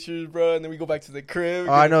take pictures, bro. And then we go back to the crib.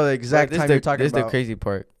 Oh, I know the exact time you're talking This is about. the crazy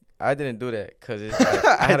part. I didn't do that because it's like,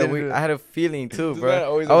 I didn't do that. I had a feeling too, This man bro.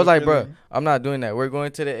 always I has was a like, bro, feeling. I'm not doing that. We're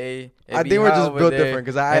going to the A. I think we're just built different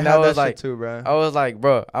because I And had I that was shit like- too, bro. I was like,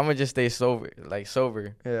 bro, I'm gonna just stay sober.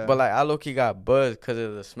 Yeah. But like, I low-key got buzzed because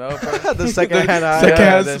of the smell, bro. the secondhand high.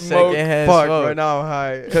 secondhand the smoke. secondhand Fuck, smoke. right now I'm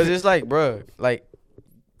high. Cause it's like, bro, like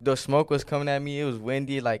the smoke was coming at me. It was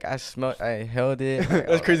windy. Like I smelled, I inhaled it. Like, I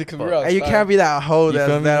That's was crazy like, because we're fuck. outside. And you can't be that hoe You feel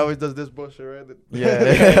that me? always does this bullshit, right? Yeah,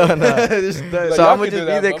 hell no. Just Like, does- So y'all I'ma can just do be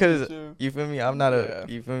that, there but I'm 'cause- just chill. You feel me? I'm not Yeah.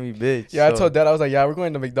 you feel me, bitch. Yeah, I So- told Dad, I was like, yeah, we're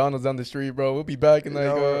going to McDonald's down the street, bro. We'll be back in like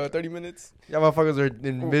Yeah, we're- 30 minutes. Y'all motherfuckers are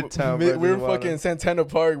in Midtown. bro, We're just wildin'. fucking Santana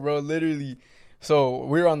Park, bro, literally. So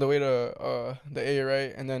we're on the way to the A,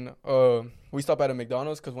 right? And then we stop at a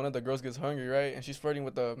McDonald's because one of the girls gets hungry, right? And she's flirting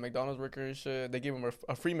with the McDonald's worker and shit. They gave him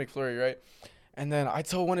a free McFlurry, right? And then I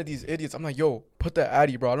told one of these idiots, I'm like, yo, put the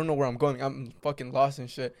Addy, bro. I don't know where I'm going. I'm fucking lost and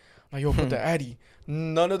shit. I'm like, yo, put the Addy.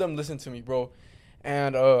 None of them listen to me, bro.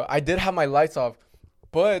 And I did have my lights off,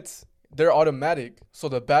 but they're automatic. So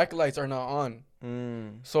the back lights are not on.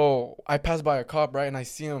 So I pass by a cop, right? And I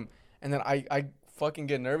see him. And then I fucking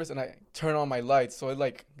get nervous and I turn on my lights. So it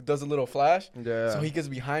like does a little flash. Yeah. So he gets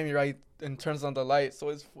behind me, right? And turns on the light.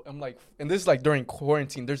 So I'm like, and this is like during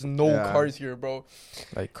quarantine. There's no Yeah. cars here, bro.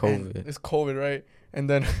 like And COVID. it's COVID, right? And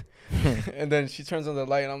then and then she turns on the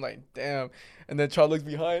light and I'm like, damn. And then Charles looks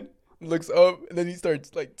behind, looks up, and then he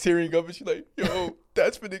starts like tearing up and she's like, yo,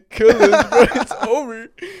 that's for the killers, bro. It's over.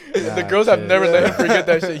 And the Nah, girls have shit. never let him forget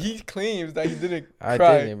that shit. He claims that he didn't I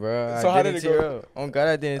cry. didn't, bro. So I how didn't did it tear go? up. On God,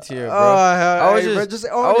 I didn't tear up, Oh, bro. I was was just- just, I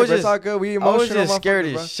own was it, bro. It's just- all good. We I was emotional just scared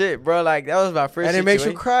motherfuckers, bro. as shit, bro. Like that was my first. And it makes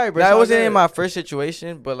you situation. cry, bro. That It's all wasn't in good. my first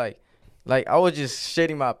situation, but like I was just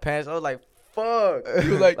shitting my pants. I was like, fuck.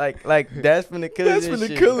 You like, like that's from the killers. that's for and the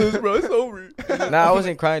shit. killers, bro. It's over. Nah, I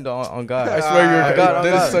wasn't crying though. On God. I swear you're On God, on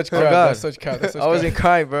that God, is such on crap. God. That's such crap. That's such I wasn't crap.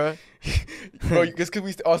 crying, bro. Bro, just because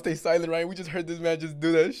we all stay silent, right? We just heard this man just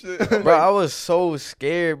do that shit. Bro, I was so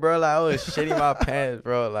scared, bro. Like I was shitting my pants,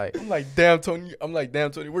 bro. Like I'm like, damn, Tony.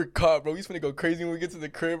 We're caught, bro. We just finna go crazy when we get to the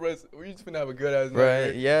crib, bro. We're just finna have a good ass night. bro,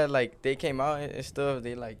 right? yeah, like they came out and stuff.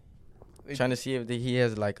 They like trying to see if he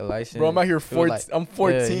has like a license. Bro, I'm out here He was 14. like- I'm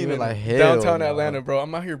 14 yeah, he was in like, hell downtown no. Atlanta, bro.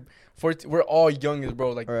 I'm out here 14. We're all youngest,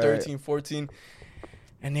 bro. Like Right. 13, 14.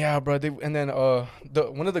 And yeah, bro. And then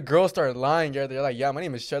one of the girls started lying. Yeah, they're like, yeah, my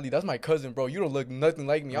name is Shelly. That's my cousin, bro. You don't look nothing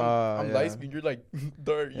like me. I'm Yeah. light skinned. You're like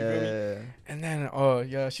dark. You feel me? Yeah. And then,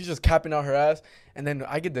 yeah, she's just capping out her ass. And then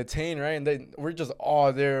I get detained, right? And then we're just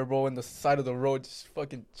all there, bro, in the side of the road, just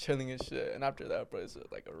fucking chilling and shit. And after that, bro, it's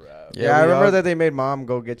just like a wrap. Yeah, Yeah, I we remember all- that they made mom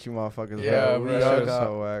go get you motherfuckers. Yeah, bro. bro, That all shit was got-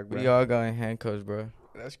 so whack, bro. We all got in handcuffs, bro.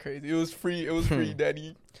 That's crazy. It was free. It was free,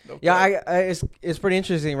 daddy. No Yeah, cap. it's pretty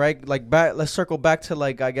interesting, right? Like let's circle back to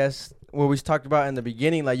like I guess what we talked about in the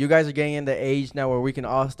beginning. Like you guys are getting in the age now where we can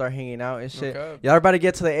all start hanging out and shit. No cap. Y'all are about to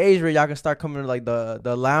get to the age where y'all can start coming to like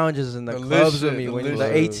the lounges and the The lit clubs with shit, me the when lit you're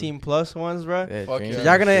the shit. 18 plus ones, bro. Yeah, Fuck drinking yeah.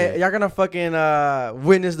 So and y'all shit. gonna fucking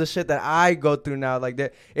witness the shit that I go through now. Like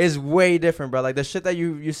that is way different, bro. Like the shit that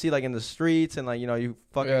you see like in the streets and like you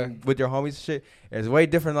fucking Yeah. with your homies and shit is way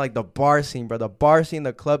different than, like the bar scene, bro. The bar scene,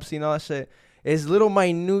 the club scene, all that shit is little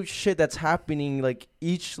minute shit that's happening. Like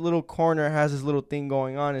each little corner has this little thing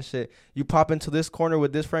going on and shit. You pop into this corner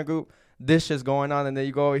with this friend group, this shit's going on, and then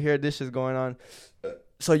you go over here, this shit's going on.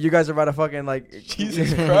 So you guys are about to fucking like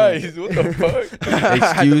Jesus Christ. What the fuck?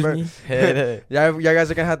 Excuse me. Head Yeah, y'all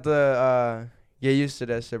guys are gonna have to get used to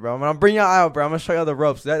that shit, bro. I'm gonna bring y'all out, bro. I'm gonna show y'all the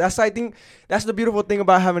ropes. That's I think that's the beautiful thing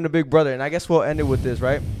about having a big brother, and I guess we'll end it with this,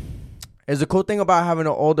 right? is the cool thing about having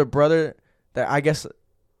an older brother that I guess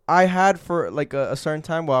I had for like a certain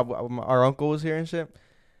time while our uncle was here and shit.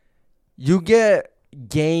 You get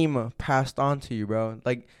game passed on to you, bro.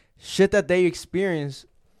 Like shit that they experience.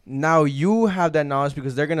 Now you have that knowledge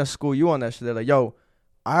because they're gonna school you on that shit. They're like, yo,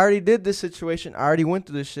 I already did this situation. I already went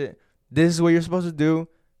through this shit. This is what you're supposed to do.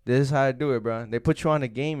 This is how to do it, bro. They put you on the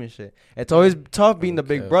game and shit. It's always tough being the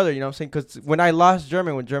big brother, you know what I'm saying? Because when I lost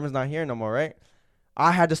German, when German's not here no more, right?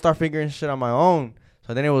 I had to start figuring shit on my own.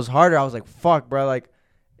 So then it was harder. I was like, fuck, bro. Like,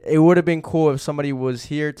 it would have been cool if somebody was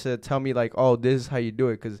here to tell me, like, oh, this is how you do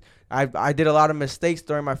it. Because I did a lot of mistakes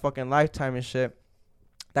during my fucking lifetime and shit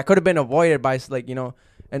that could have been avoided by, like, you know,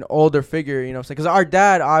 an older figure, you know what I'm saying? Because our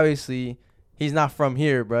dad, obviously, he's not from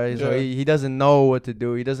here, bro. So he doesn't know what to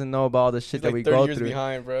do. He doesn't know about all the shit that we go through.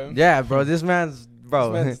 Behind, bro. Yeah, bro. This man's,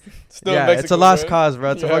 bro. This man's still yeah, in Mexico, it's a lost bro. cause,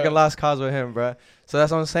 bro. It's a fucking lost cause with him, bro. So that's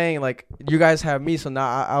what I'm saying. Like, you guys have me, so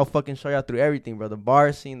now I'll fucking show y'all through everything, bro. The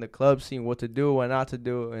bar scene, the club scene, what to do, what not to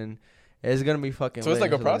do, and it's gonna be fucking. So it's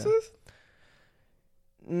like a process.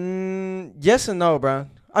 Yes and no, bro.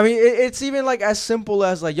 I mean, it's even like as simple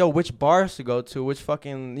as like, yo, which bars to go to, which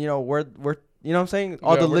fucking, you know, where, you know what I'm saying?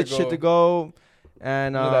 All the lit shit to go,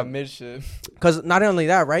 and that mid shit. Cause not only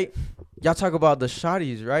that, right? Y'all talk about the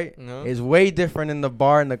shotties, right? No. It's way different in the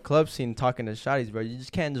bar and the club scene talking to shotties, bro. You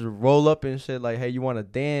just can't just roll up and shit like, hey, you want to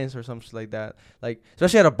dance or some shit like that. Like,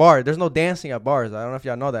 especially at a bar. There's no dancing at bars. I don't know if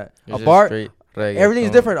y'all know that. It's a bar, everything's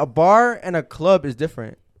everything's different. A bar and a club is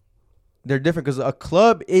different. They're different because a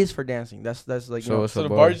club is for dancing. That's like, you know. So the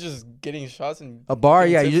bar is just getting shots and a bar,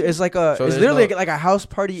 yeah. It's like So it's literally like a house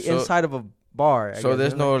party so inside of a bar. So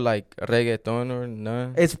there's no like reggaeton or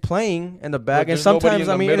none. It's playing in the back, and there's nobody sometimes in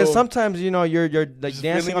the I mean, and middle. sometimes you know you're like Just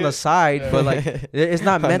dancing feeling on the it. side, Yeah. but like it's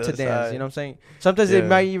not On meant the to dance. side. You know what I'm saying? Sometimes Yeah. it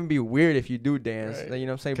might even be weird if you do dance. Right. Like, you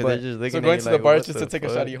know what I'm saying? Cause they're But just looking So at going you to the like, bar what just the to take a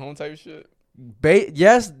fuck? shot at home type shit.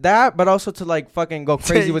 yes, that, but also to like fucking go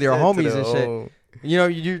crazy with your Take homies to and the shit. home. You know,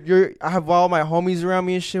 you're I have all my homies around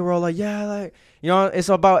me and shit. We're all like, yeah, like, you know, it's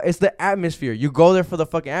the atmosphere. You go there for the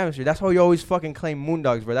fucking atmosphere. That's why we always fucking claim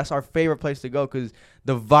Moondogs, bro. That's our favorite place to go because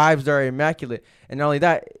the vibes are immaculate. And not only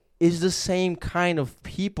that, it's the same kind of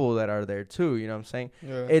people that are there too. You know what I'm saying?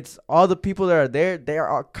 Yeah. It's all the people that are there. They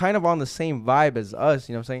are kind of on the same vibe as us.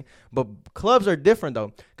 You know what I'm saying? But clubs are different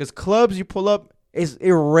though, because clubs you pull up, it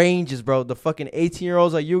ranges, bro. The fucking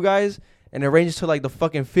 18-year-olds like you guys. And it ranges to like the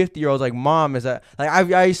fucking 50-year-olds like mom is at like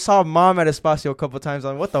I saw mom at Espacio a couple times.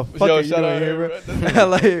 I'm like, what the fuck are you shout doing out here, her, bro?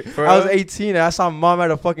 Like For I was real? 18 and I saw mom at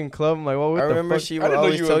a fucking club. I'm like, well, what I the remember fuck? she I would didn't know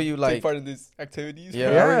always you tell would you take like, part in these activities. yeah,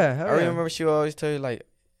 Yeah, hell I yeah. remember she would always tell you like,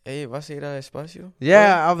 hey, vas a ir a Espacio?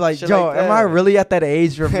 Yeah, I'm like, Shit yo, like am I that. really at that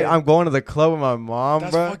age where I'm going to the club with my mom,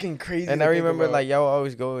 That's bro? fucking crazy. And to I think remember about. like y'all would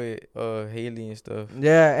always go with Haley and stuff.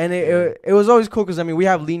 Yeah, and it was always cool because I mean we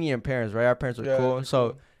have lenient parents, right? Our parents are Yeah, cool, they're so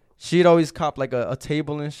cool. she'd always cop like a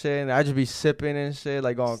table and shit, and I'd just be sipping and shit,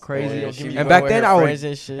 like going crazy. Yeah, she and be and going back with then her I would, friends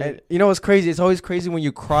and shit. and you know what's crazy? It's always crazy when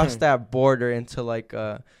you cross that border into like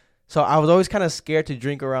So I was always kind of scared to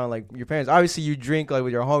drink around like your parents. Obviously you drink like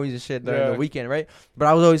with your homies and shit during the weekend, right? But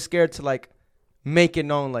I was always scared to like make it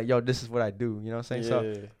known like, yo, this is what I do. You know what I'm saying?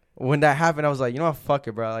 So when that happened, I was like, you know what, fuck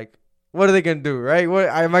it, bro. Like, what are they gonna do, right? What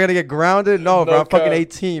am I gonna get grounded? No, bro. No I'm fucking cap.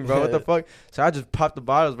 18, bro. What the fuck? So I just popped the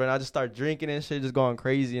bottles, bro. And I just started drinking and shit, just going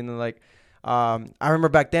crazy. And then like, I remember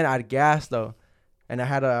back then I had gas though, and I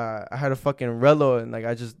had a fucking Relo, and like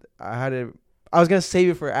I was gonna save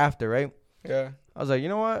it for after, right? Yeah. I was like, you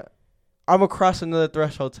know what? I'm gonna cross another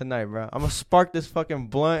threshold tonight, bro. I'm gonna spark this fucking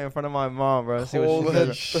blunt in front of my mom, bro. See what she Holy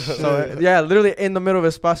says. shit. So yeah, literally in the middle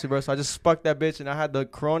of Espacio, bro. So I just sparked that bitch, and I had the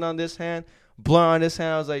Corona on this hand, blunt on this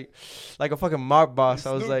hand. I was like a fucking mob boss.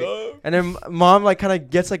 I was Snoop like, Dogg. and then mom like kind of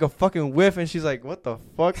gets like a fucking whiff, and she's like, what the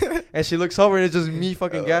fuck? And she looks over, and it's just me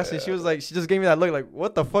fucking gassing. She was like, she just gave me that look, like,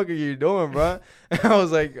 what the fuck are you doing, bro? And I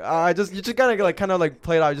was like, you just gotta like kind of like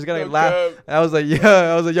play it out. You just gotta No laugh. cap. And I was like,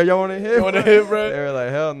 yeah. I was like, yo, y'all want to hit? You wanna hit, bro? They were like,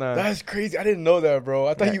 hell no. That's crazy. I didn't know that, bro.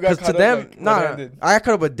 I thought you guys to caught them, up, like, nah, red-handed. I got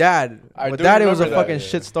caught up with dad. I With do dad, it was a remember that, fucking yeah.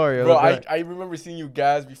 shit story. Bro, Like, I remember seeing you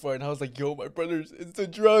guys before, and I was like, yo, my brothers, it's the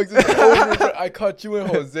drugs. It's over, bro. I caught you and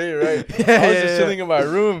Jose, right? Yeah, I was yeah, just yeah. chilling in my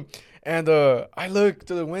room, and I look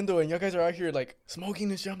to the window, and y'all guys are out here, like, smoking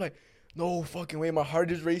and shit. I'm like, no fucking way. My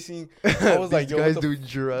heart is racing. I was like, these yo, guys what the do f-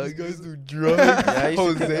 drugs. These guys do drugs. Yeah, I used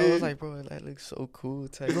to think, I Jose. was like, bro, that looks so cool.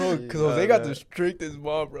 Type Bro, shit. because Jose got man. the strictest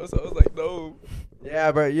mom, bro. So I was like, no.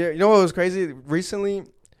 Yeah, bro. You know what was crazy recently?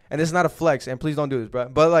 And it's not a flex, and please don't do this, bro.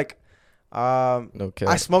 But like, No cap.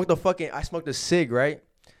 I smoked a cig, right?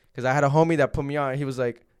 Because I had a homie that put me on. He was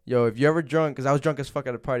like, yo, if you ever drunk, because I was drunk as fuck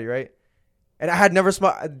at a party, right? And I had never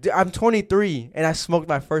smoked. I'm 23 and I smoked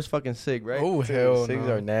my first fucking cig, right? Oh, Dude, hell cigs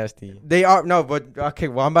no. are nasty. They are no, but okay.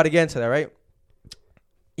 Well, I'm about to get into that, right?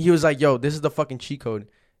 He was like, "Yo, this is the fucking cheat code.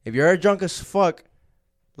 If you're drunk as fuck,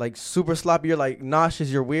 like super sloppy, you're like nauseous,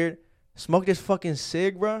 you're weird. Smoke this fucking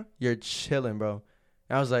cig, bro. You're chilling, bro."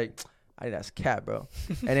 And I was like, that's cat, bro."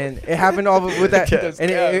 And then it happened all with that, That's and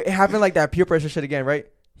cap. it happened like that peer pressure shit again, right?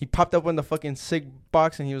 He popped up in the fucking cig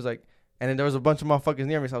box, and he was like, and then there was a bunch of motherfuckers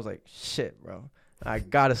near me, so I was like, "Shit, bro, I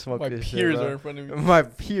gotta smoke My this peers shit, are bro." in front of me. My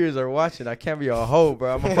peers are watching. I can't be a hoe,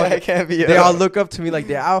 bro. I'm a I fucking. can't be. They all look up to me like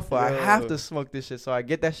they're alpha. I have Yo. to smoke this shit, so I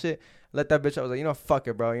get that shit. Let that bitch. I was like, fuck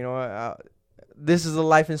it, bro. You know what? This is a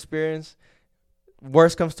life experience.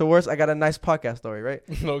 Worst comes to worst, I got a nice podcast story, right?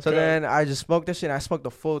 No So cap. then I just smoked this shit. And I smoked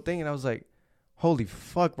the full thing, and I was like, holy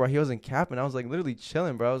fuck, bro. He wasn't capping. I was like literally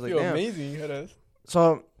chilling, bro. I was like, Feel damn. amazing. Head ass.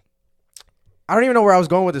 So I don't even know where I was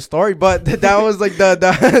going with the story, but that was like the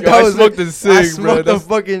Yo, that I was smoked the I cig, bro. smoked the That's,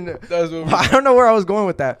 fucking. that's what we I don't know where I was going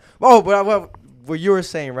with that. Oh, but what you were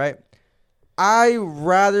saying, right? I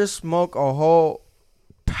rather smoke a whole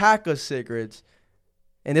pack of cigarettes,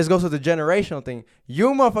 and this goes with the generational thing. You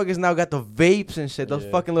motherfuckers now got the vapes and shit, those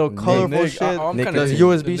Yeah. fucking little Nick, colorful Nick, shit. I'm Nick, kinda those team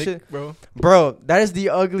USB the Nick, shit. bro. Bro, that is the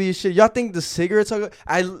ugliest shit. Y'all think the cigarettes are good?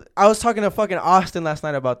 I was talking to fucking Austin last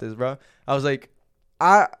night about this, bro. I was like,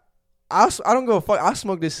 I don't give a fuck. I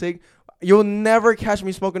smoke this cig. You'll never catch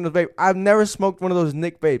me smoking the vape. I've never smoked one of those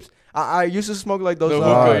Nick vapes. I used to smoke like those. The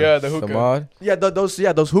uh, hookah, yeah, the hookah. The mod. Yeah,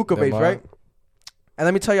 those hookah The vapes, mod. right? And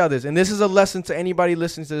let me tell y'all this, and this is a lesson to anybody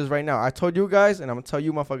listening to this right now. I told you guys, and I'm gonna tell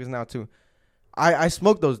you motherfuckers now too. I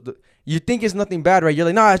smoke those. You think it's nothing bad, right? You're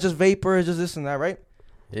like, nah, it's just vapor, it's just this and that, right?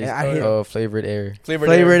 It's I hit- flavored air.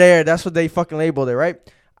 Flavored air. That's what they fucking labeled it, right?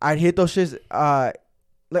 I'd hit those shits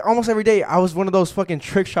like almost every day. I was one of those fucking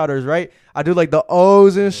trick shotters, right? I do like the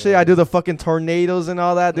O's and shit. I do the fucking tornadoes and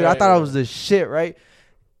all that, dude. I Right, thought I right. was the shit, right?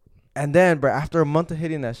 And then, bro, after a month of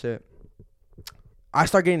hitting that shit, I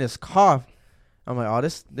start getting this cough. I'm like, oh,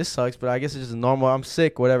 this sucks, but I guess it's just normal. I'm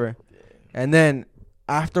sick, whatever. And then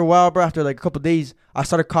after a while, bro, after like a couple days, I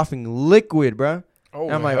started coughing liquid, bro. Oh,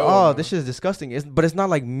 And I'm like, hell oh, no. this shit is disgusting. But it's not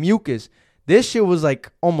like mucus. This shit was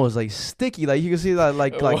like almost like sticky. Like you can see that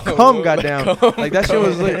like Whoa, cum whoa, goddamn. cum, Like that shit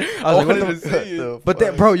was cum. lit. I was like, wanted what to the say it. But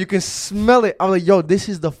then, bro, you can smell it. I'm like, yo, this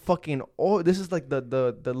is the fucking oil. This is like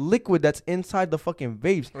the liquid that's inside the fucking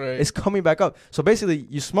vapes. Right. It's coming back up. So basically,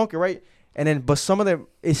 you smoke it, right? And then, but some of them,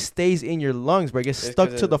 it stays in your lungs, bro. It gets It's stuck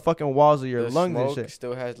 'cause to of the fucking walls of your The lungs and smoke shit.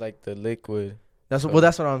 still has like the liquid. That's what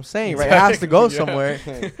I'm saying, right? It has to go Exactly, yeah.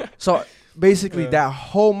 somewhere. So basically, Yeah. that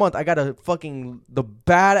whole month, I got the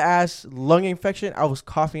badass lung infection. I was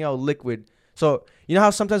coughing out liquid. So you know how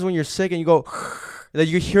sometimes when you're sick and you go, that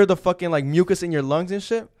you hear the fucking like mucus in your lungs and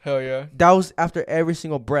shit. Hell yeah. That was after every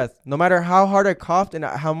single breath. No matter how hard I coughed and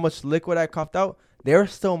how much liquid I coughed out, there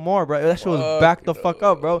was still more, bro. That shit was Fuck back the fuck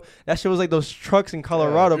up, bro. That shit was like those trucks in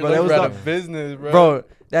Colorado, Your bro. That lungs was were out the, of business, bro. bro.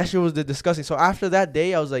 That shit was the disgusting. So after that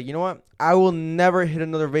day, I was like, you know what? I will never hit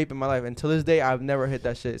another vape in my life. Until this day, I've never hit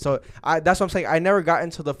that shit. So that's what I'm saying. I never got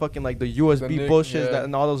into the fucking like the USB Nick, bullshit yeah.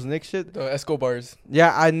 and all those Nick shit. The Escobars.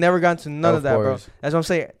 Yeah, I never got into none of that, bro. course. That's what I'm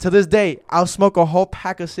saying. To this day, I'll smoke a whole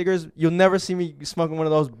pack of cigarettes. You'll never see me smoking one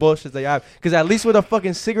of those bullshits that you have. Because at least with a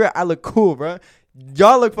fucking cigarette, I look cool, bro.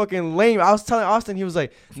 Y'all look fucking lame. I was telling Austin, he was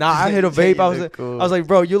like, nah, I hit a vape. I was like,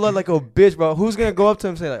 bro, you look like a bitch, bro. Who's going to go up to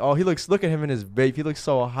him and say, like, oh, look at him in his vape. He looks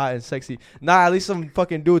so hot and sexy. Nah, at least some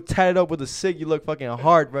fucking dude tatted up with a cig. You look fucking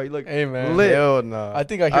hard, bro. You look Hey, man. lit. Hell no. I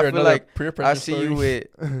think I I hear feel another like peer pressure I see story. you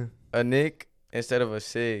with a Nick instead of a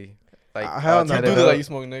cig. Like hell I'll no, You tat do it that up. like you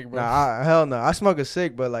smoke Nick, bro. Nah, hell no. I smoke a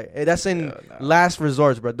cig, but like that's in Hell no. last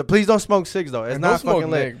resorts, bro. Please don't smoke cigs though. It's And not don't smoke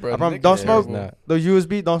fucking lit. Nick, bro. I promise- Nick don't is smoke terrible. It's not. the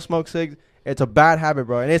USB. Don't smoke cigs. It's a bad habit,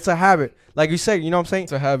 bro, and it's a habit. Like you said, you know what I'm saying?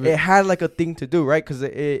 It's a habit. It had like a thing to do, right? Because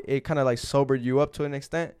it kind of like sobered you up to an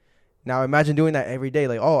extent. Now imagine doing that every day.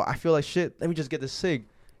 Like, oh, I feel like shit. Let me just get the cig.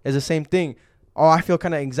 It's the same thing. Oh, I feel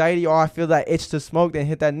kind of anxiety. Oh, I feel that itch to smoke. Then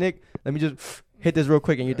hit that Nick. Let me just hit this real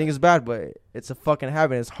quick. And you think it's bad, but it's a fucking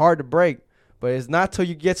habit. It's hard to break. But it's not till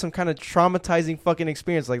you get some kind of traumatizing fucking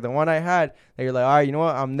experience like the one I had that you're like, all right, you know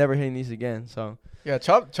what? I'm never hitting these again. So Yeah,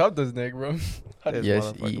 Chop does Nick, bro. This Yes,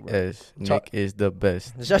 motherfucker, bro. ES. Nick is the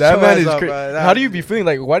best. Shut That your man ass is up, crazy. bro. How do you be feeling?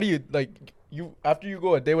 Like, why do you like you after you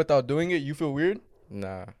go a day without doing it? You feel weird.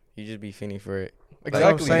 Nah, you just be feeling for it. That's what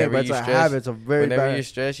I'm Exactly. saying, Whenever but it's you a stress- habit. It's a very Whenever bad. you're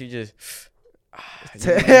stressed, you just.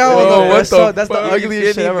 Hell Whoa, no, what that's, the that's the fuck?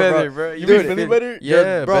 ugliest shit ever, bro. You Dude, be feeling it- better?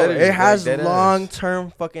 Yeah, bro, better, it like has dead ass. long term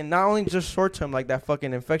fucking, not only just short term like that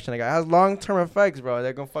fucking infection. Like it has long term effects, bro.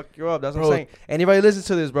 They're gonna fuck you up. That's what I'm Bro. saying. Anybody listen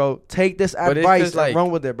to this, bro? Take this But it's advice just and like, run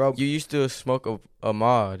with it, bro. You used to smoke a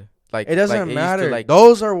mod. Like It doesn't like, used to, matter. like,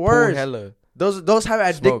 Those are pull worse. hella. Those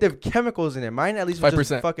have Smoke. addictive chemicals in it. Mine at least was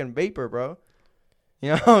just 5%. fucking vapor, bro. You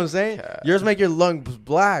know what I'm saying? Yeah. Yours make your lungs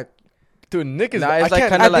black. Dude, Nick is. Nah, I it's like can't.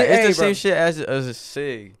 kind of like hey, it's the bro. same shit as a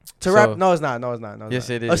cig. To So- rap, no, it's not. No, it's not. No, it's Yes,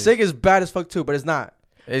 not. it A is. cig is bad as fuck too, but it's not.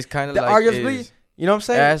 It's kind of The like arguably, is- you know what I'm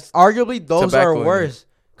saying? as Arguably, those tobacco are in it. worse.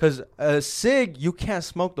 Cause a cig, you can't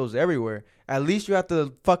smoke those everywhere. At least you have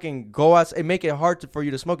to fucking go outside. It make it hard for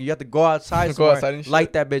you to smoke it. You have to go outside, Go somewhere, outside and shit.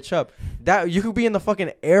 light that bitch up. That you could be in the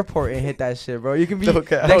fucking airport and hit that shit, bro. You can be No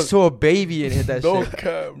cap. next to a baby and hit that No shit.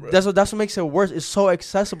 cap, bro. That's what makes it worse. It's so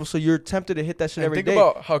accessible, so you're tempted to hit that shit And every think day.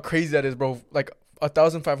 about how crazy that is, bro. Like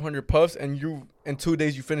 1,500 puffs, and you in 2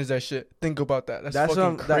 days you finish that shit. Think about that. That's That's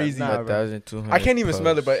fucking what I'm- crazy. nah, bro. 1,200. I can't even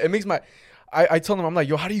smell it, puffs. but it makes my. I told him, I'm like,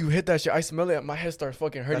 yo, how do you hit that shit? I smell it, and my head starts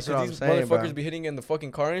fucking hurting That's what I'm because these saying, motherfuckers bro. be hitting in the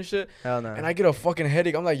fucking car and shit, Hell no. and I get a fucking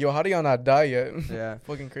headache. I'm like, yo, how do y'all not die yet? Yeah.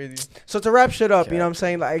 Fucking crazy. So to wrap shit up, you know what I'm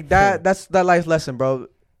saying? Like that's that life lesson, bro.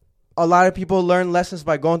 A lot of people learn lessons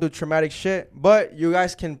by going through traumatic shit, but you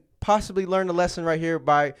guys can possibly learn the lesson right here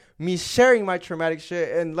by me sharing my traumatic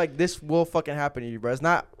shit, and like this will fucking happen to you, bro. It's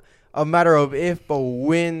not a matter of if, but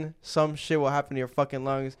when some shit will happen to your fucking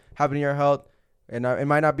lungs, happen to your health, and it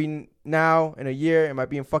might not be now in a year, it might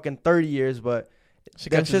be in fucking 30 years, but Shit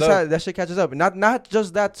that catches up. that shit catches up. And not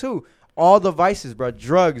just that too. All the vices, bro.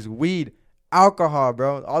 Drugs, weed, alcohol,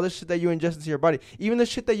 bro. All the shit that you ingest into your body. Even the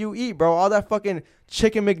shit that you eat, bro. All that fucking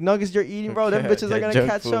chicken McNuggets you're eating, bro. Them Yeah, bitches are that gonna junk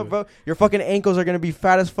catch up, food. bro. Your fucking ankles are gonna be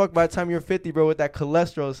fat as fuck by the time you're 50, bro, with that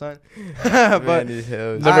cholesterol, son. Man, but these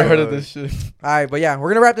hills, Never I- heard of this shit. all right, but yeah, we're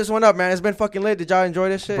gonna wrap this one up, man. It's been fucking lit. Did y'all enjoy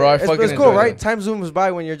this shit? Bro, I it's fucking cool, enjoyed right? it. Time zooms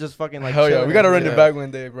by when you're just fucking like. Hell yeah, chilling we gotta and run shit. it back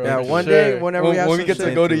one day, bro. Yeah, For one sure. day, whenever we have when we some get to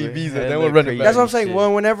shit. go to Into it. Ibiza, Hella then we'll run it back. That's what I'm saying.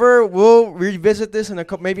 shit. Whenever we'll revisit this in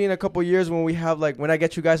maybe in a couple years when we have like when I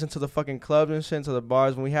get you guys into the fucking clubs and shit, into the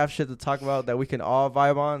bars, when we have shit to talk about that we can all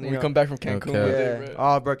vibe on. When You we know? come back from Cancun Okay. one yeah. day, bro.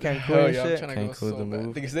 Oh, bro, Cancun Hell and yeah, I'm shit. trying to go Cancun's so the bad.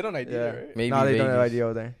 move. Because they don't ID, Yeah. right? Maybe No, they don't have Vegas. idea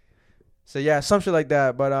over there. So yeah, some shit like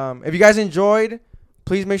that. But if you guys enjoyed,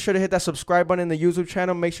 please make sure to hit that subscribe button in the YouTube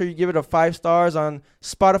channel. Make sure you give it a 5 stars on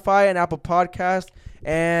Spotify and Apple Podcast,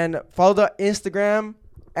 and follow the Instagram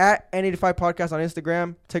at N85 Podcast on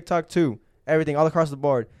Instagram, TikTok too. Everything all across the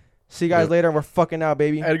board. See you guys Yep. later, and we're fucking out,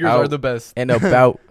 baby. Edgars Out. are the best. And about